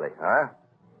Barkley, huh?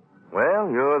 Well,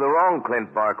 you're the wrong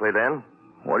Clint Barkley, then.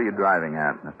 What are you driving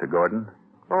at, Mr. Gordon?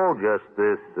 Oh, just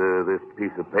this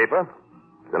piece of paper.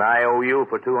 It's an IOU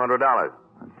for $200.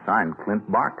 It's signed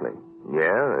Clint Barkley.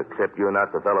 Yeah, except you're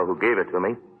not the fellow who gave it to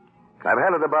me. I've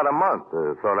had it about a month.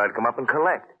 Thought I'd come up and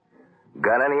collect.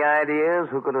 Got any ideas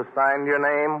who could have signed your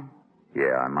name?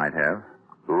 Yeah, I might have.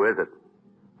 Who is it?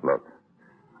 Look,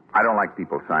 I don't like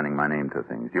people signing my name to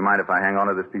things. Do you mind if I hang on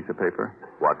to this piece of paper?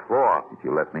 What for? If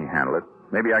you let me handle it,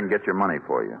 maybe I can get your money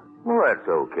for you. Well, that's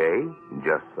okay,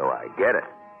 just so I get it.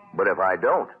 But if I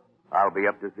don't, I'll be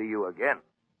up to see you again.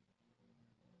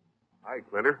 Hi,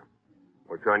 Clinter.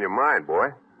 What's on your mind,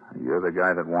 boy? You're the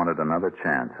guy that wanted another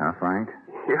chance, huh, Frank?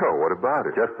 Yeah, what about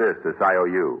it? Just this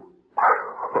IOU.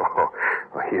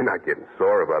 Well, you're not getting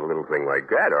sore about a little thing like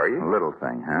that, are you? A little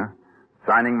thing, huh?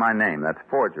 Signing my name, that's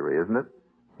forgery, isn't it?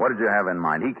 What did you have in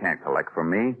mind? He can't collect from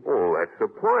me. Oh, that's the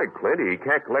point, Clint. He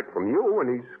can't collect from you, and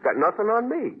he's got nothing on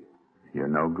me. You're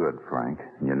no good, Frank,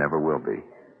 and you never will be.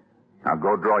 Now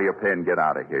go draw your pay and get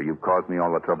out of here. You've caused me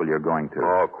all the trouble you're going to.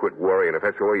 Oh, quit worrying. If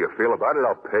that's the way you feel about it,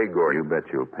 I'll pay Gordon. You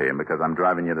bet you'll pay him, because I'm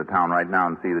driving you to town right now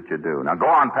and see that you do. Now go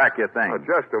on, pack your things. Oh,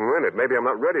 just a minute. Maybe I'm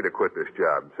not ready to quit this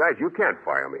job. Besides, you can't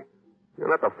fire me. You're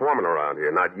not the foreman around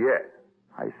here, not yet.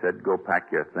 I said go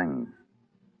pack your things.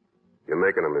 You're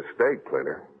making a mistake,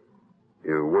 Clinter.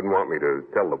 You wouldn't want me to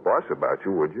tell the boss about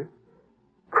you, would you?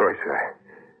 Of course,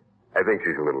 I think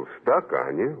she's a little stuck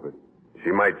on you, but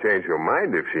she might change her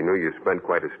mind if she knew you spent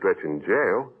quite a stretch in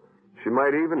jail. She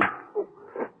might even...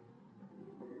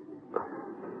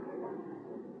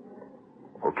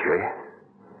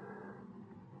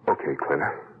 Okay,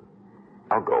 Clinter.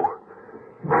 I'll go.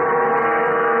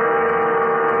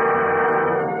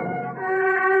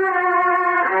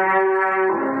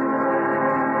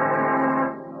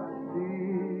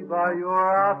 By your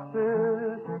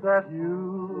outfit that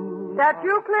you... That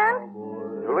you, Clint?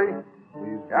 Julie?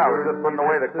 Yeah, I was just putting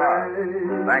away the car.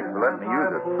 Thanks for letting me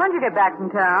use it. When'd you get back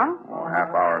from town? Oh, a half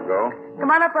hour ago.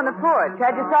 Come on up on the porch.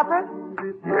 Had your supper?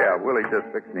 Yeah, Willie just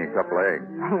fixed me a couple of eggs.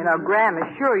 You know, Graham is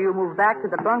sure you moved back to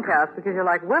the bunkhouse because you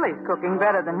like Willie's cooking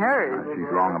better than hers.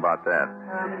 She's wrong about that.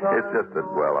 It's just that,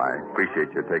 well, I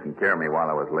appreciate you taking care of me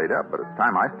while I was laid up, but it's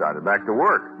time I started back to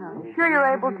work. You sure you're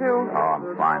able to? Oh,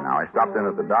 I'm fine now. I stopped in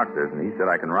at the doctor's, and he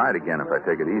said I can ride again if I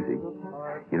take it easy.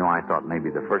 You know, I thought maybe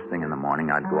the first thing in the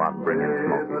morning I'd go out and bring in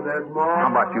Smoky. How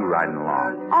about you riding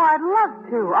along? Oh, I'd love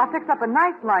to. I'll fix up a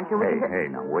nice lunch and we can... Hey,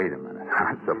 now, wait a minute.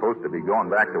 I'm supposed to be going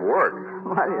back to work.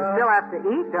 Well, you still have to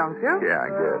eat, don't you? Yeah, I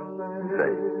guess.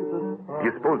 Say, do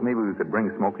you suppose maybe we could bring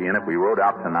Smoky in if we rode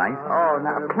out tonight? Oh,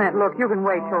 now, Clint, look, you can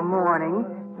wait till morning.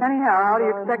 Anyhow, how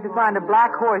do you expect to find a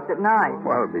black horse at night?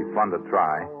 Well, it'd be fun to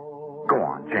try. Go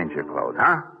on, change your clothes,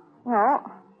 huh? Well,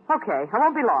 okay. I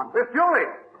won't be long. Miss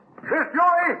Julie! Miss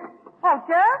Julie! Oh,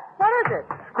 Jeff? What is it?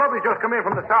 Scrubby's just come in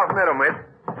from the South Meadow, miss.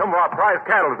 Some of our prize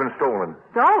cattle has been stolen.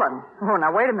 Stolen? Oh,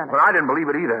 now, wait a minute. Well, I didn't believe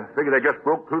it either. Figured they just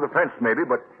broke through the fence, maybe,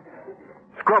 but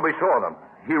Scrubby saw them.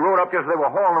 He rode up just as they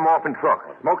were hauling them off in trucks.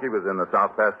 Smoky was in the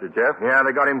south pasture, Jeff. Yeah, they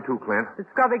got him too, Clint. Did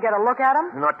Scrubby get a look at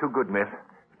him? Not too good, miss.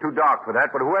 It's too dark for that,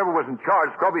 but whoever was in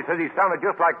charge, Scrubby says he sounded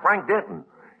just like Frank Denton.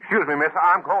 Excuse me, miss.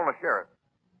 I'm calling the sheriff.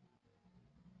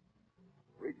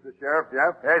 Reach the sheriff,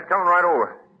 Jeff? Yeah, he's coming right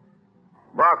over.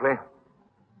 Barkley,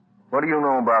 what do you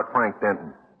know about Frank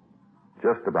Denton?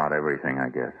 Just about everything, I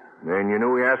guess. And you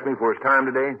knew he asked me for his time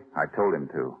today? I told him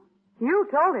to. You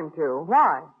told him to.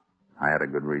 Why? I had a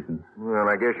good reason. Well,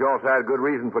 I guess you also had a good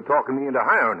reason for talking me into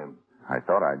hiring him. I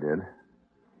thought I did.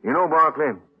 You know,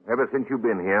 Barkley, ever since you've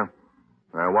been here.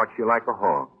 I watched you like a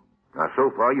hawk. Now,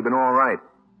 so far, you've been all right.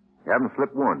 You haven't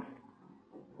slipped once.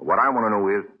 But what I want to know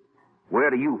is, where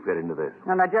do you fit into this?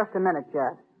 Now, just a minute,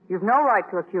 Jeff. You've no right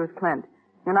to accuse Clint.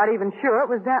 You're not even sure it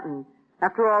was Denton.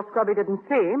 After all, Scrubby didn't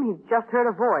see him. He just heard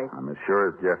a voice. I'm as sure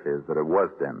as Jeff is that it was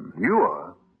Denton. You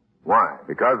are? Why?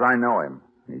 Because I know him.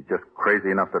 He's just crazy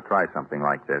enough to try something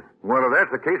like this. Well, if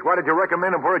that's the case, why did you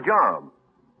recommend him for a job?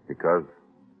 Because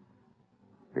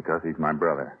he's my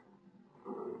brother.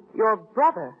 Your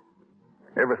brother?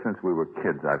 Ever since we were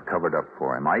kids, I've covered up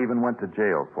for him. I even went to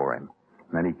jail for him.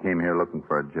 Then he came here looking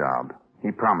for a job.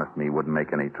 He promised me he wouldn't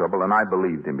make any trouble, and I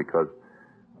believed him because,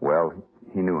 well,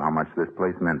 he knew how much this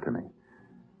place meant to me.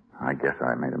 I guess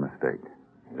I made a mistake.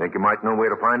 You think you might know where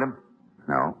to find him?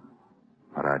 No,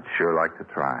 but I'd sure like to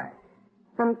try.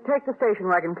 Then take the station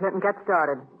wagon, Clint, and get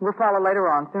started. We'll follow later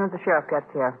on, as soon as the sheriff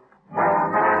gets here.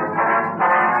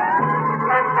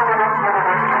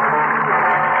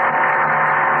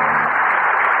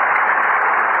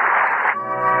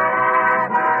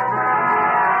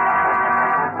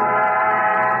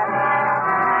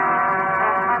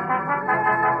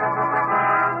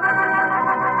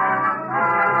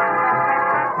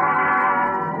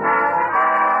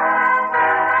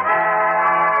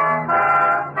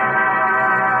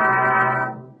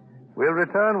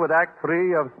 Return with Act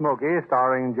 3 of Smoky,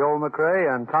 starring Joel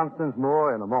McCrea and Constance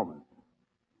Moore in a moment.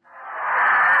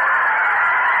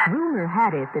 Rumor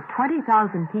had it that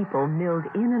 20,000 people milled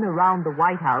in and around the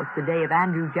White House the day of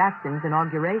Andrew Jackson's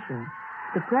inauguration.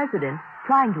 The president,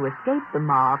 trying to escape the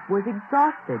mob, was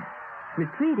exhausted.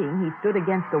 Retreating, he stood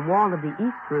against the wall of the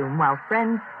East Room while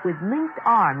friends with linked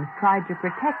arms tried to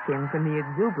protect him from the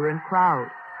exuberant crowd.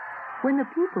 When the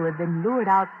people had been lured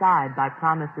outside by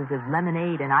promises of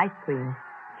lemonade and ice cream,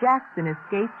 Jackson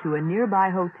escaped to a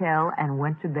nearby hotel and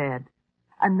went to bed.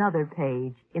 Another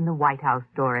page in the White House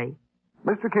story.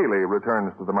 Mr. Keeley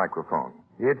returns to the microphone.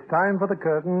 It's time for the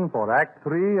curtain for Act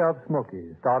 3 of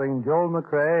Smoky, starring Joel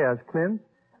McCrea as Clint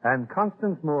and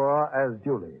Constance Moore as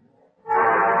Julie.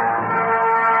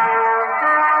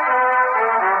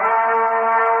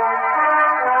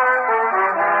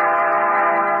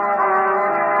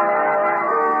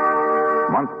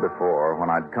 Months before, when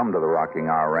I'd come to the Rocking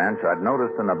Hour Ranch, I'd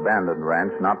noticed an abandoned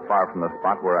ranch not far from the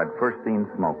spot where I'd first seen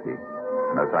Smoky.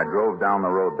 And as I drove down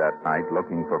the road that night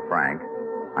looking for Frank,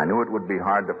 I knew it would be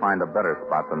hard to find a better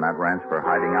spot than that ranch for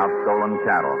hiding out stolen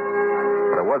cattle.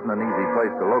 But it wasn't an easy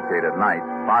place to locate at night,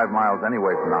 5 miles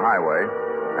anyway from the highway.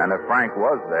 And if Frank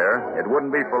was there, it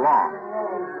wouldn't be for long.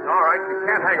 All right, you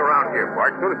can't hang around here,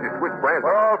 Bart. As soon as you switch brands...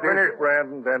 Oh, finish,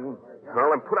 Brandon, Denton. Well,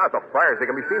 then put out the fires. They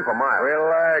can be seen for miles.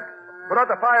 Relax. Put out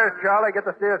the fires, Charlie. Get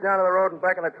the steers down to the road and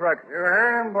back in the truck. Your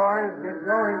hand, boys. Get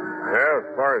going. Well, as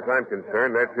far as I'm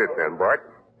concerned, that's it then, Bart.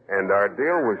 And our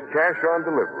deal was cash on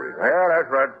delivery. Yeah, that's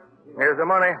right. Here's the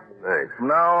money. Thanks. From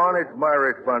now on, it's my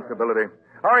responsibility.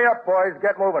 Hurry up, boys.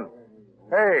 Get moving.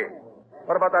 Hey,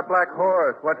 what about that black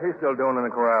horse? What's he still doing in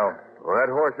the corral? Well, that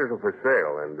horse isn't for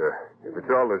sale, and if it's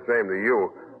all the same to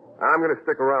you, I'm going to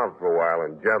stick around for a while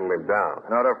and gentle him down.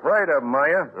 Not afraid of him, are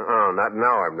you? Not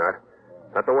now, I'm not.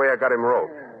 Not the way I got him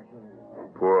roped.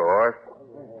 Poor horse.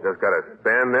 Just got to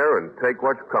stand there and take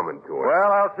what's coming to him.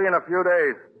 Well, I'll see you in a few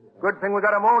days. Good thing we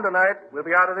got a moon tonight. We'll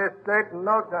be out of this state in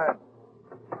no time.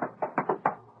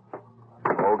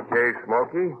 Okay,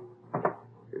 Smoky.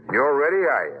 If you're ready,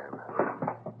 I am.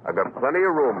 I got plenty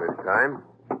of room this time.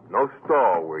 No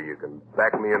stall where you can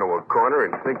back me into a corner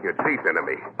and sink your teeth into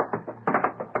me.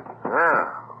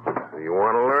 So you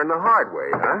want to learn the hard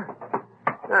way, huh?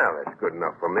 Now, that's good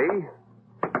enough for me.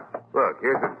 Look,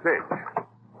 here's a cinch.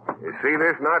 You see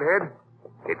this knothead?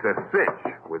 It's a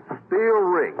cinch with steel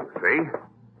rings, see?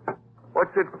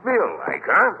 What's it feel like,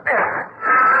 huh?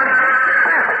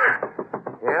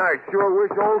 Yeah, I sure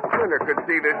wish old Clinter could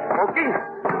see this, Smoky.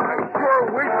 I sure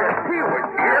wish that he was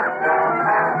here.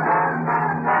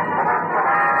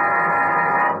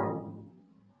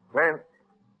 Clint.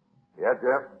 Yeah,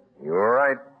 Jeff? You all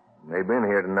right? They've been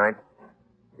here tonight.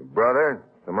 Your brother,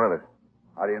 some others.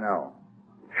 How do you know?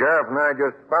 Sheriff and I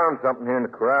just found something here in the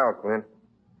corral, Clint.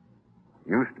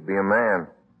 Used to be a man.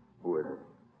 Who is it?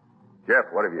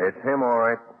 Jeff, what have you... It's him, all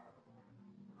right.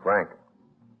 Frank.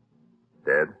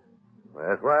 Dead?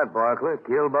 That's right, Barkley.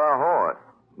 Killed by a horse.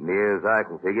 Near as I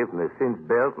can figure from the cinched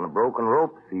belt and the broken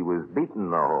ropes, he was beating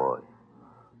the horse.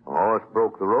 The horse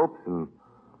broke the ropes and,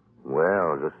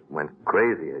 well, just went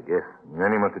crazy, I guess. And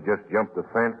then he must have just jumped the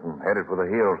fence and headed for the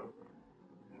hills.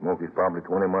 Smoky's probably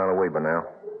 20 miles away by now.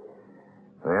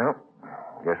 Well,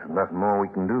 guess there's nothing more we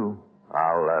can do.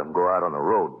 I'll go out on the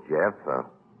road, Jeff.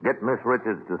 Get Miss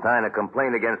Richards to sign a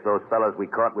complaint against those fellas we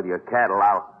caught with your cattle.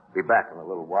 Be back in a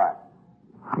little while.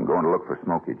 I'm going to look for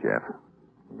Smoky, Jeff.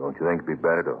 Don't you think it'd be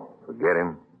better to forget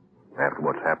him after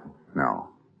what's happened? No.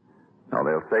 No,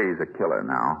 they'll say he's a killer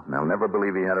now, and they'll never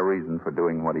believe he had a reason for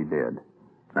doing what he did.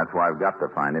 That's why I've got to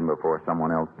find him before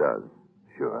someone else does.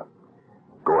 Sure.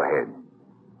 Go ahead.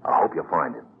 I hope you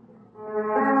find him.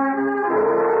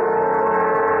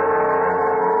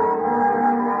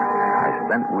 I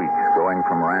spent weeks going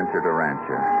from rancher to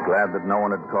rancher, glad that no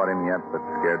one had caught him yet, but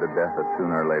scared to death that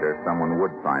sooner or later someone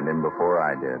would find him before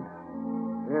I did.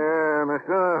 Yeah,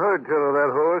 mister, I heard tell of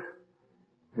that horse.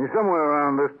 He's somewhere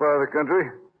around this part of the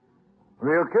country.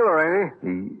 Real killer, ain't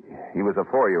he? He was a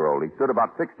 4-year-old. He stood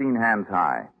about 16 hands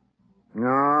high.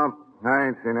 No, I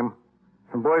ain't seen him.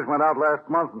 Some boys went out last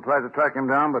month and tried to track him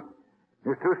down, but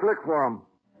he's too slick for them.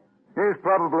 He's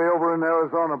probably over in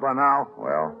Arizona by now.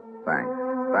 Well, thanks.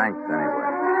 Thanks anyway.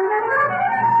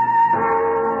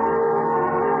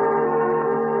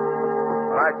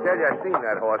 Well, I tell you, I've seen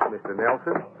that horse, Mr.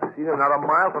 Nelson. I've seen him not a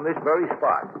mile from this very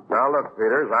spot. Now, look,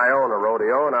 Peters, I own a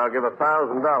rodeo, and I'll give $1,000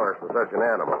 for such an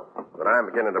animal. But I'm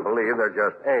beginning to believe there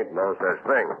just ain't no such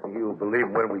thing. You believe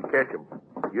when we catch him,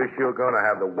 you're sure going to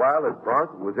have the wildest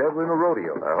bronc that was ever in a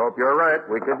rodeo. I hope you're right.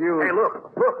 We could use... Hey, look.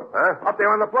 Huh? Up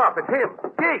there on the bluff. It's him.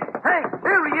 Gee, hey,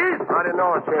 there he is. I didn't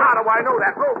know it's him. How do I know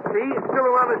that rope, see? It's still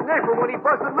around his neck from when he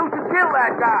busted loose and killed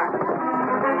that guy.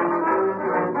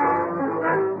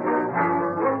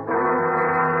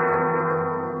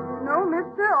 No,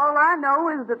 mister, all I know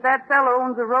is that fellow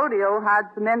owns a rodeo, hired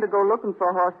some men to go looking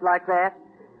for a horse like that.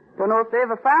 Don't know if they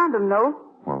ever found him, no.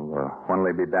 Well, when'll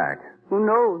he be back? Who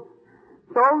knows?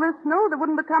 With all this snow, they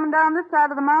wouldn't be coming down this side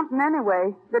of the mountain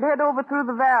anyway. They'd head over through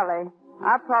the valley.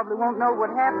 I probably won't know what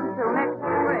happens till next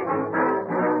spring.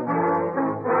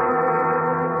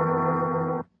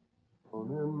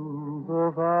 In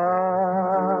the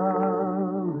valley,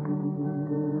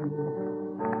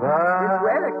 If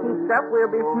weather keeps up, we'll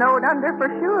be snowed under for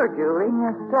sure, Julie.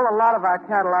 There's still a lot of our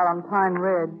cattle out on Pine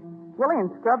Ridge. Willie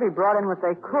and Scrubby brought in what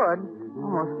they could.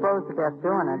 Almost froze to death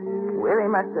doing it. Willie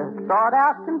must have thought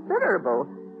out considerable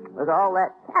with all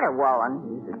that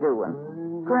caterwauling he's doing.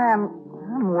 Graham,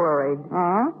 I'm worried.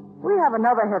 Huh? We have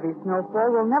another heavy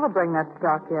snowfall. We'll never bring that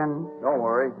stock in. Don't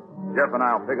worry. Jeff and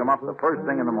I'll pick him up the first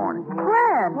thing in the morning.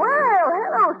 Clint! Well,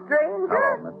 hello, stranger.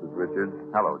 Hello, Mrs. Richards.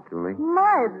 Hello, Julie.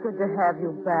 My, it's good to have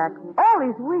you back. All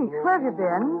these weeks, where have you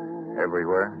been?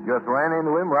 Everywhere. Just ran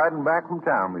into him riding back from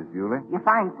town, Miss Julie. You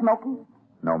find Smoky?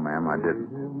 No, ma'am, I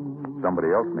didn't. Somebody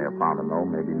else may have found him, though.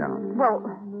 Maybe not. Well,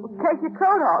 take your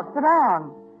coat off. Sit down.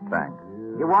 Thanks.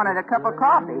 You wanted a cup of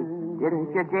coffee,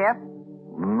 didn't you, Jeff?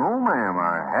 No, ma'am.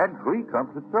 I had 3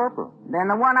 cups at supper. Then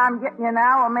the one I'm getting you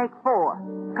now will make 4.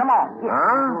 Come on, get.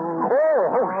 Huh?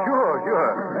 Oh,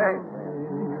 sure. Hey.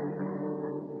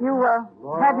 You,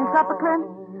 had your supper, Clint?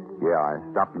 Yeah, I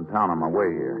stopped in town on my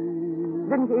way here.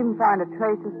 Didn't you even find a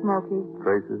trace of Smoky?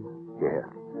 Traces? Yeah.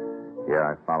 Yeah,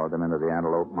 I followed them into the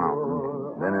Antelope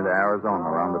Mountains, then into Arizona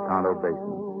around the Tonto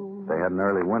Basin. They had an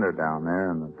early winter down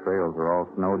there, and the trails are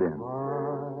all snowed in.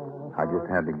 I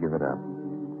just had to give it up.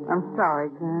 I'm sorry,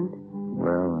 Clint.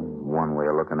 Well, one way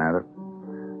of looking at it.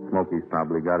 Smoky's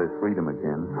probably got his freedom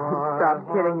again. Stop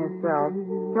kidding yourself.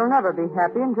 You'll never be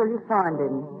happy until you find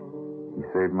him. He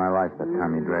saved my life that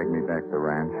time he dragged me back to the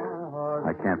ranch.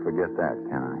 I can't forget that,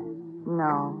 can I?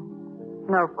 No.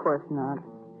 No, of course not.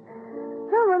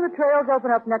 Well, when the trails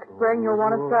open up next spring, you'll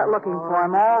want to start looking for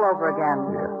him all over again.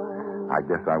 Yeah, I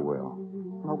guess I will.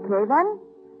 Okay, then.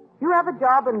 You have a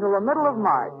job until the middle of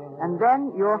March, and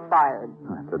then you're fired.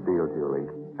 That's a deal, Julie.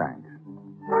 Thanks.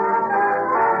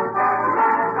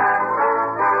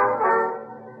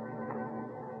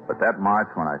 But that March,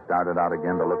 when I started out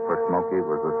again to look for Smoky, it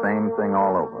was the same thing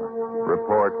all over.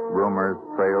 Reports, rumors,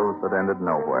 trails that ended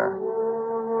nowhere.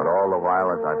 But all the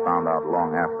while, as I found out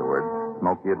long afterwards,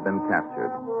 Smoky had been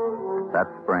captured. That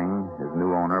spring, his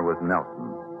new owner was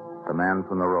Nelson, the man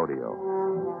from the rodeo.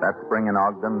 That spring in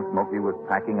Ogden, Smoky was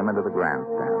packing him into the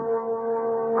grandstand.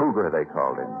 Cougar, they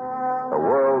called him. The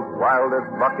world's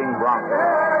wildest bucking bronco.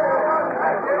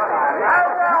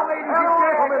 Now, ladies and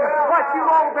gentlemen, what you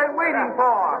all been waiting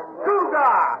for?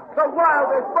 Cougar, the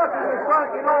wildest bucking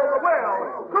bronco in all the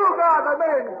world. Cougar, the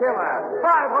man killer.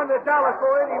 $500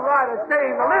 for any rider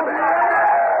staying the limit.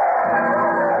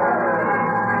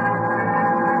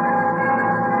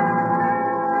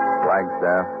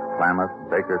 Flagstaff, Klamath,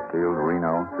 Bakersfield,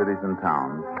 Reno, cities and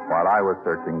towns, while I was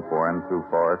searching for him through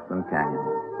forests and canyons.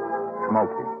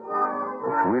 Smoky,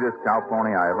 the sweetest cow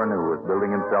pony I ever knew, was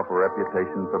building himself a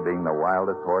reputation for being the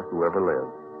wildest horse who ever lived.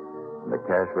 And the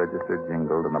cash register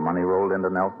jingled and the money rolled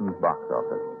into Nelson's box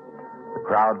office. The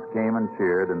crowds came and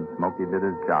cheered, and Smoky did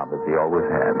his job as he always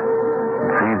had.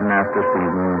 Season after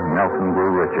season, Nelson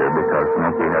grew richer because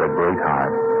Smoky had a great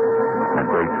heart and a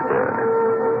great spirit.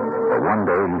 But one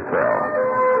day he fell.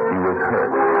 He was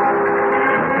hurt.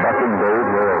 His bucking days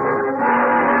were over.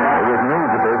 There was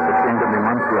news of this that came to me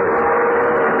months later.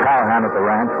 The cowhand at the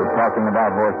ranch was talking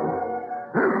about horses.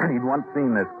 He'd once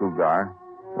seen this cougar.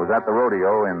 Was at the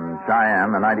rodeo in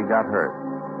Cheyenne the night he got hurt.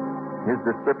 His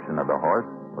description of the horse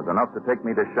was enough to take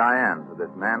me to Cheyenne to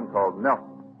this man called Nelson.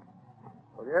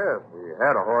 Well, yes, we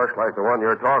had a horse like the one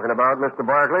you're talking about, Mr.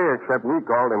 Barkley, except we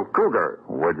called him Cougar.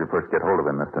 Where'd you first get hold of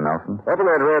him, Mr. Nelson? Up in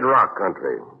that Red Rock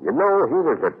country. You know, he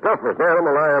was the toughest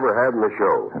animal I ever had in the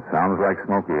show. That sounds like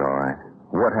Smoky, all right.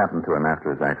 What happened to him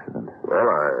after his accident? Well,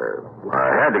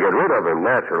 I had to get rid of him,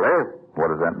 naturally.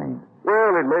 What does that mean?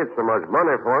 Well, he'd made so much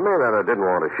money for me that I didn't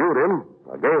want to shoot him.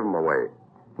 I gave him away.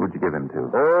 Who'd you give him to?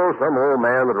 Oh, some old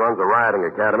man that runs a riding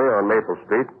academy on Maple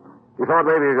Street. He thought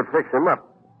maybe you could fix him up.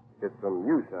 Get some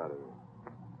use out of him.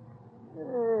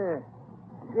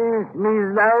 Seems to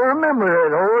me that I remember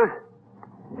that horse.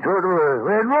 Sort of a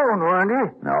red roan, wasn't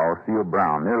he? No, seal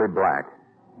brown, nearly black.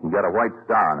 He got a white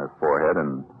star on his forehead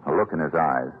and a look in his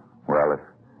eyes. Well,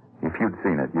 if you'd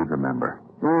seen it, you'd remember.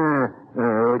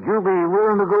 Would you be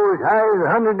willing to go as high as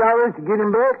 $100 to get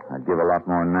him back? I'd give a lot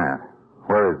more than that.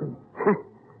 Where is he?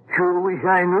 Sure wish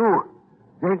I knew.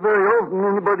 Ain't very often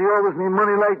anybody offers me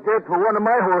money like that for one of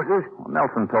my horses. Well,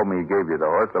 Nelson told me he gave you the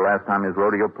horse the last time his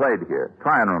rodeo played here.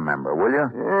 Try and remember, will you?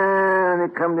 They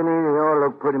come to me, they all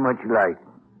look pretty much alike.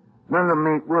 None of them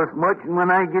ain't worth much, and when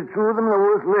I get through them, they're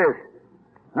worth less.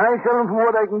 I sell them for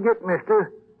what I can get,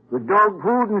 mister. For dog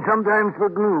food and sometimes for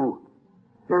glue.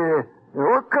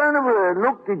 What kind of a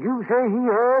look did you say he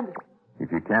had?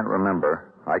 If you can't remember,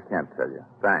 I can't tell you.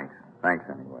 Thanks. Thanks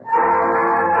anyway.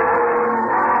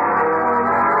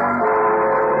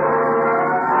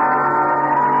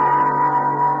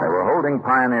 They were holding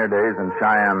Pioneer Days in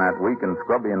Cheyenne that week, and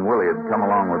Scrubby and Willie had come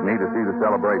along with me to see the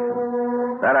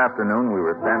celebration. That afternoon, we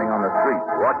were standing on the street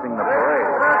watching the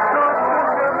parade.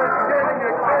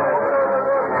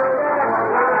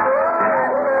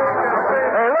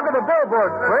 The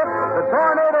billboard, Clip. The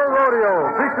Tornado Rodeo,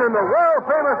 featuring the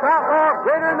world-famous outlaw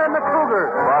greater than the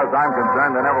Cougar. As far as I'm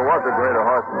concerned, there never was a greater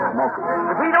horse than Smoky.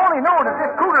 If he'd only known that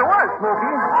this Cougar was Smoky.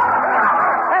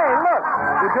 Hey, look.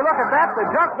 Did you look at that? The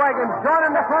junk wagon's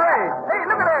joining the parade. Hey,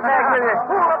 look at that magnet.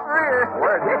 Pull up the rear.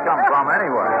 Where'd he come from,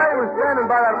 anyway? He was standing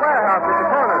by that warehouse at the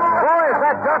corner. Boy, is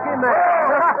that junk in there.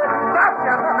 Stop,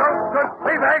 gentlemen. No good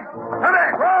playback. Come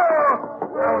in.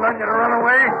 Don't let you to run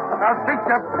away. I'll teach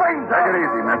you brains out. Take it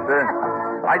easy, mister.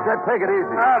 I said take it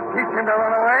easy. I'll teach him to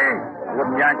run away. He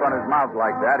wouldn't yank on his mouth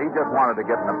like that. He just wanted to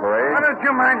get in the parade. Why don't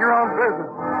you mind your own business?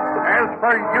 As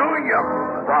for you,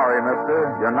 Sorry, mister.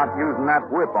 You're not using that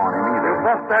whip on him either. You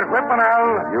bust that whip and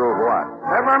I'll... You what?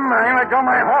 Never mind. I got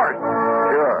my horse.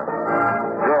 Sure.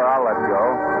 Sure, I'll let go.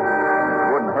 It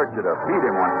wouldn't hurt you to feed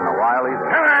him once in a while either.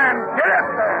 Come on. Get up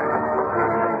there.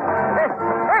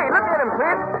 Hey, look at him,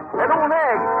 Clint. That old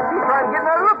nag. He's trying to get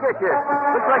another look at you.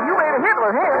 Looks like you made a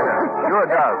Hitler here. Sure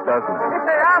does, doesn't it?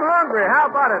 Hey, I'm hungry. How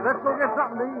about it? Let's go get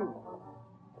something to eat.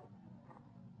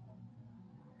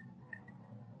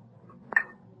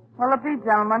 What'll it be,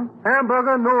 gentlemen?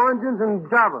 Hamburger, no onions, and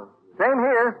Java. Same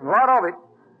here. A lot of it.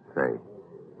 Say,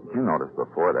 did you notice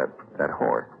before that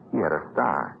horse? He had a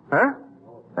star. Huh?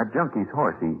 That junkie's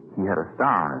horse, he had a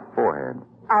star on his forehead.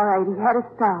 All right, he had a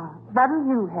star. What'll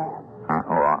you have?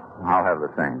 I'll have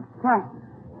the same. Thanks.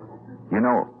 You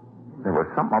know, there was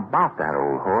something about that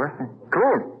old horse.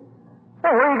 Clint.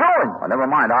 Hey, where are you going? Oh, never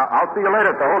mind. I'll see you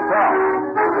later at the hotel.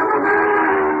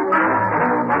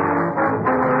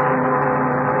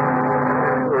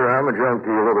 I'm a junkie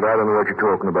a little bit. I don't know what you're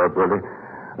talking about, brother.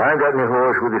 I ain't got any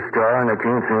horse with a star, and I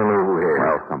can't see him over here.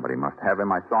 Well, somebody must have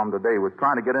him. I saw him today. He was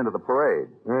trying to get into the parade.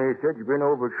 He said you've been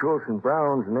over at Schultz and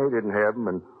Brown's, and they didn't have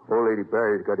him, and old lady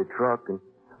Barry's got a truck, and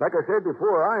like I said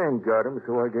before, I ain't got him,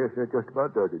 so I guess that just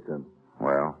about does it, son.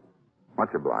 Well,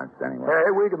 much obliged anyway. Hey,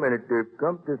 wait a minute, Dick.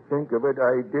 Come to think of it,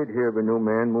 I did hear of a new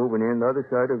man moving in the other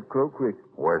side of Crow Creek.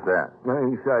 Where's that?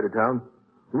 East side of town.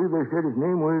 I believe they said his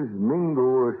name was Mingo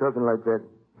or something like that.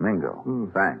 Mingo.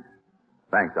 Thanks.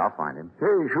 Thanks, I'll find him.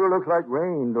 Hey, sure looks like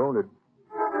rain, don't it?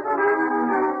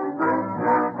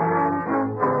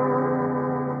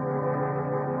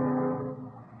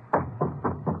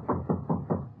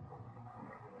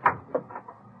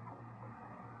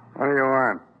 What do you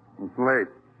want? It's late.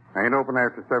 I ain't open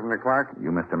after 7 o'clock.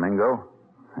 You, Mr. Mingo?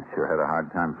 I sure had a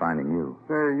hard time finding you.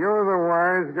 Say, you're the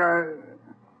wise guy.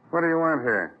 What do you want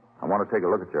here? I want to take a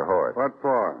look at your horse. What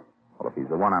for? Well, if he's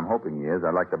the one I'm hoping he is,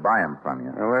 I'd like to buy him from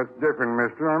you. Well, that's different,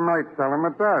 mister. I might sell him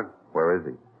at that. Where is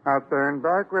he? Out there in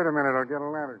back. Wait a minute, I'll get a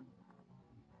lantern.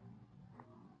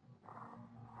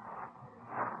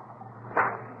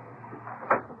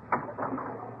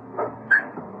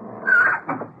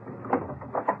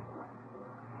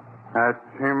 That's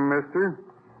him, mister.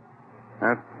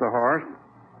 That's the horse.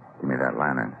 Give me that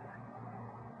lantern.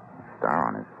 A star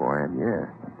on his forehead, yes.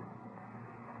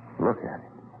 Look at it.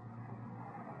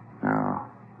 No.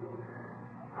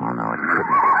 Oh, no, it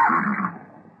couldn't.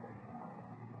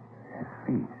 His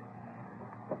feet.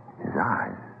 His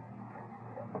eyes.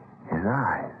 His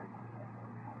eyes.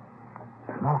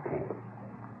 Smoky.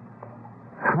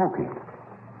 Smoky.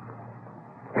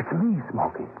 It's me,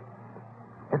 Smoky.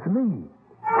 It's me.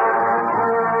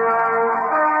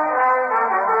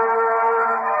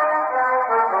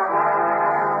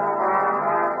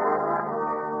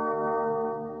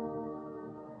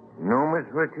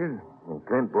 Richard, when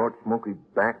Clint brought Smoky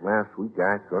back last week,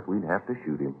 I thought we'd have to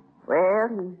shoot him. Well,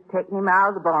 he's taking him out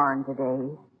of the barn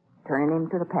today, turning him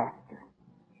to the pasture.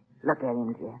 Look at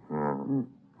him, Jim.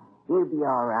 He'll be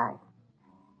all right.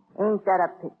 Ain't that a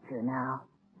picture now?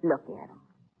 Look at him.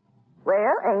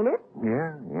 Well, ain't it?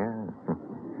 Yeah.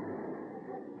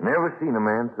 Never seen a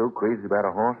man so crazy about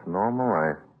a horse in all my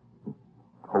life.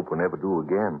 Hope we'll never do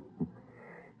again.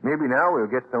 Maybe now we'll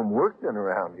get some work done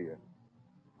around here.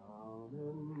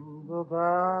 The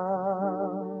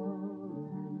valley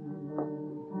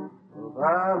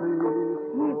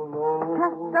He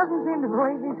just doesn't seem to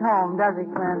believe he's home, does he,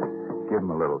 Clint? Give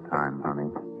him a little time,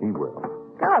 honey. He will.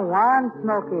 Go on,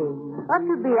 Smoky. Thought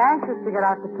you'd be anxious to get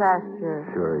out to pasture.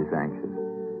 Sure, he's anxious.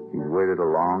 He's waited a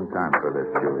long time for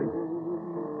this, Julie.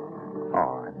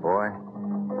 All right, boy.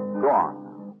 Go on.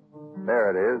 There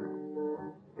it is.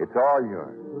 It's all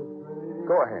yours.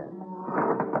 Go ahead.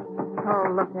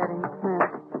 Oh, look at him,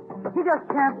 Clint. He just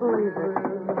can't believe it.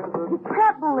 He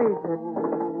can't believe it.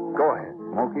 Go ahead,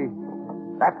 Smoky.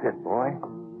 That's it, boy.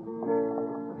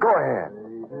 Go ahead.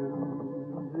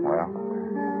 Well,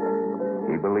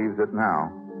 he believes it now.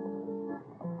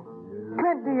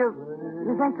 Clint, do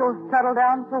you think you'll settle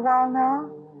down for a while now?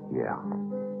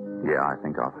 Yeah, I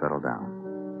think I'll settle down.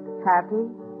 Happy?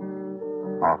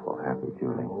 Awful happy,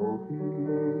 Julie.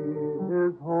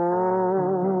 is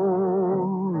home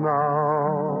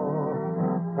now,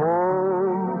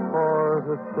 home for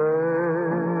the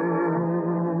stay.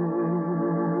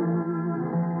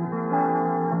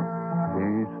 He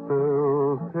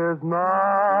spills his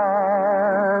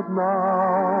night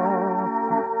now,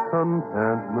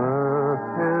 contentment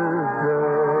his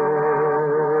day.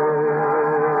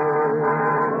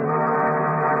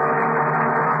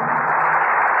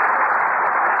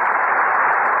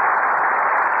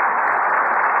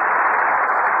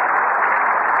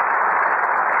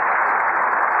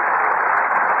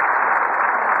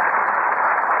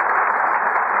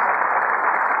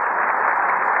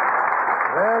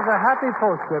 There's a happy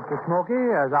postscript to Smoky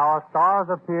as our stars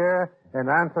appear in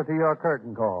answer to your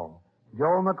curtain call.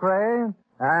 Joel McCrea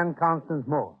and Constance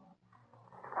Moore.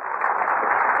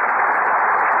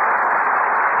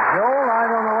 Joel, I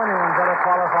don't know anyone better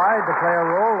qualified to play a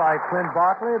role like Clint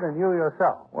Barkley than you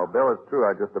yourself. Well, Bill, it's true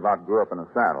I just about grew up in a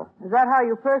saddle. Is that how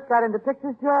you first got into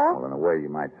pictures, Joel? Well, in a way, you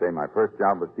might say my first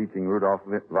job was teaching Rudolph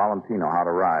Valentino how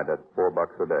to ride at $4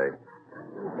 a day.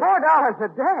 $4 a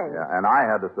day? Yeah, and I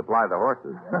had to supply the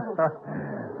horses.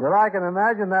 Well, I can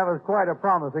imagine that was quite a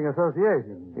promising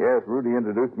association. Yes, Rudy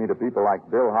introduced me to people like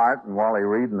Bill Hart and Wally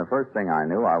Reed, and the first thing I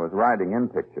knew, I was riding in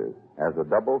pictures as a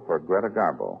double for Greta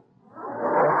Garbo.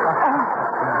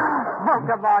 Oh,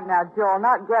 come on now, Joel,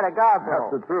 not Greta Garbo.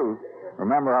 That's the truth.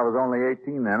 Remember, I was only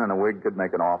 18 then, and a wig could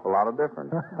make an awful lot of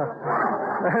difference.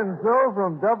 And so,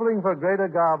 from doubling for Greta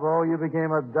Garbo, you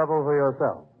became a double for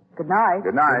yourself. Good night.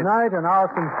 Good night. Good night, and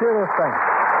our sincerest thanks.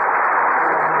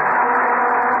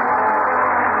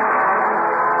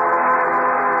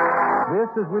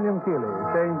 This is William Keeley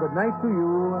saying good night to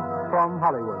you from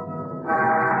Hollywood.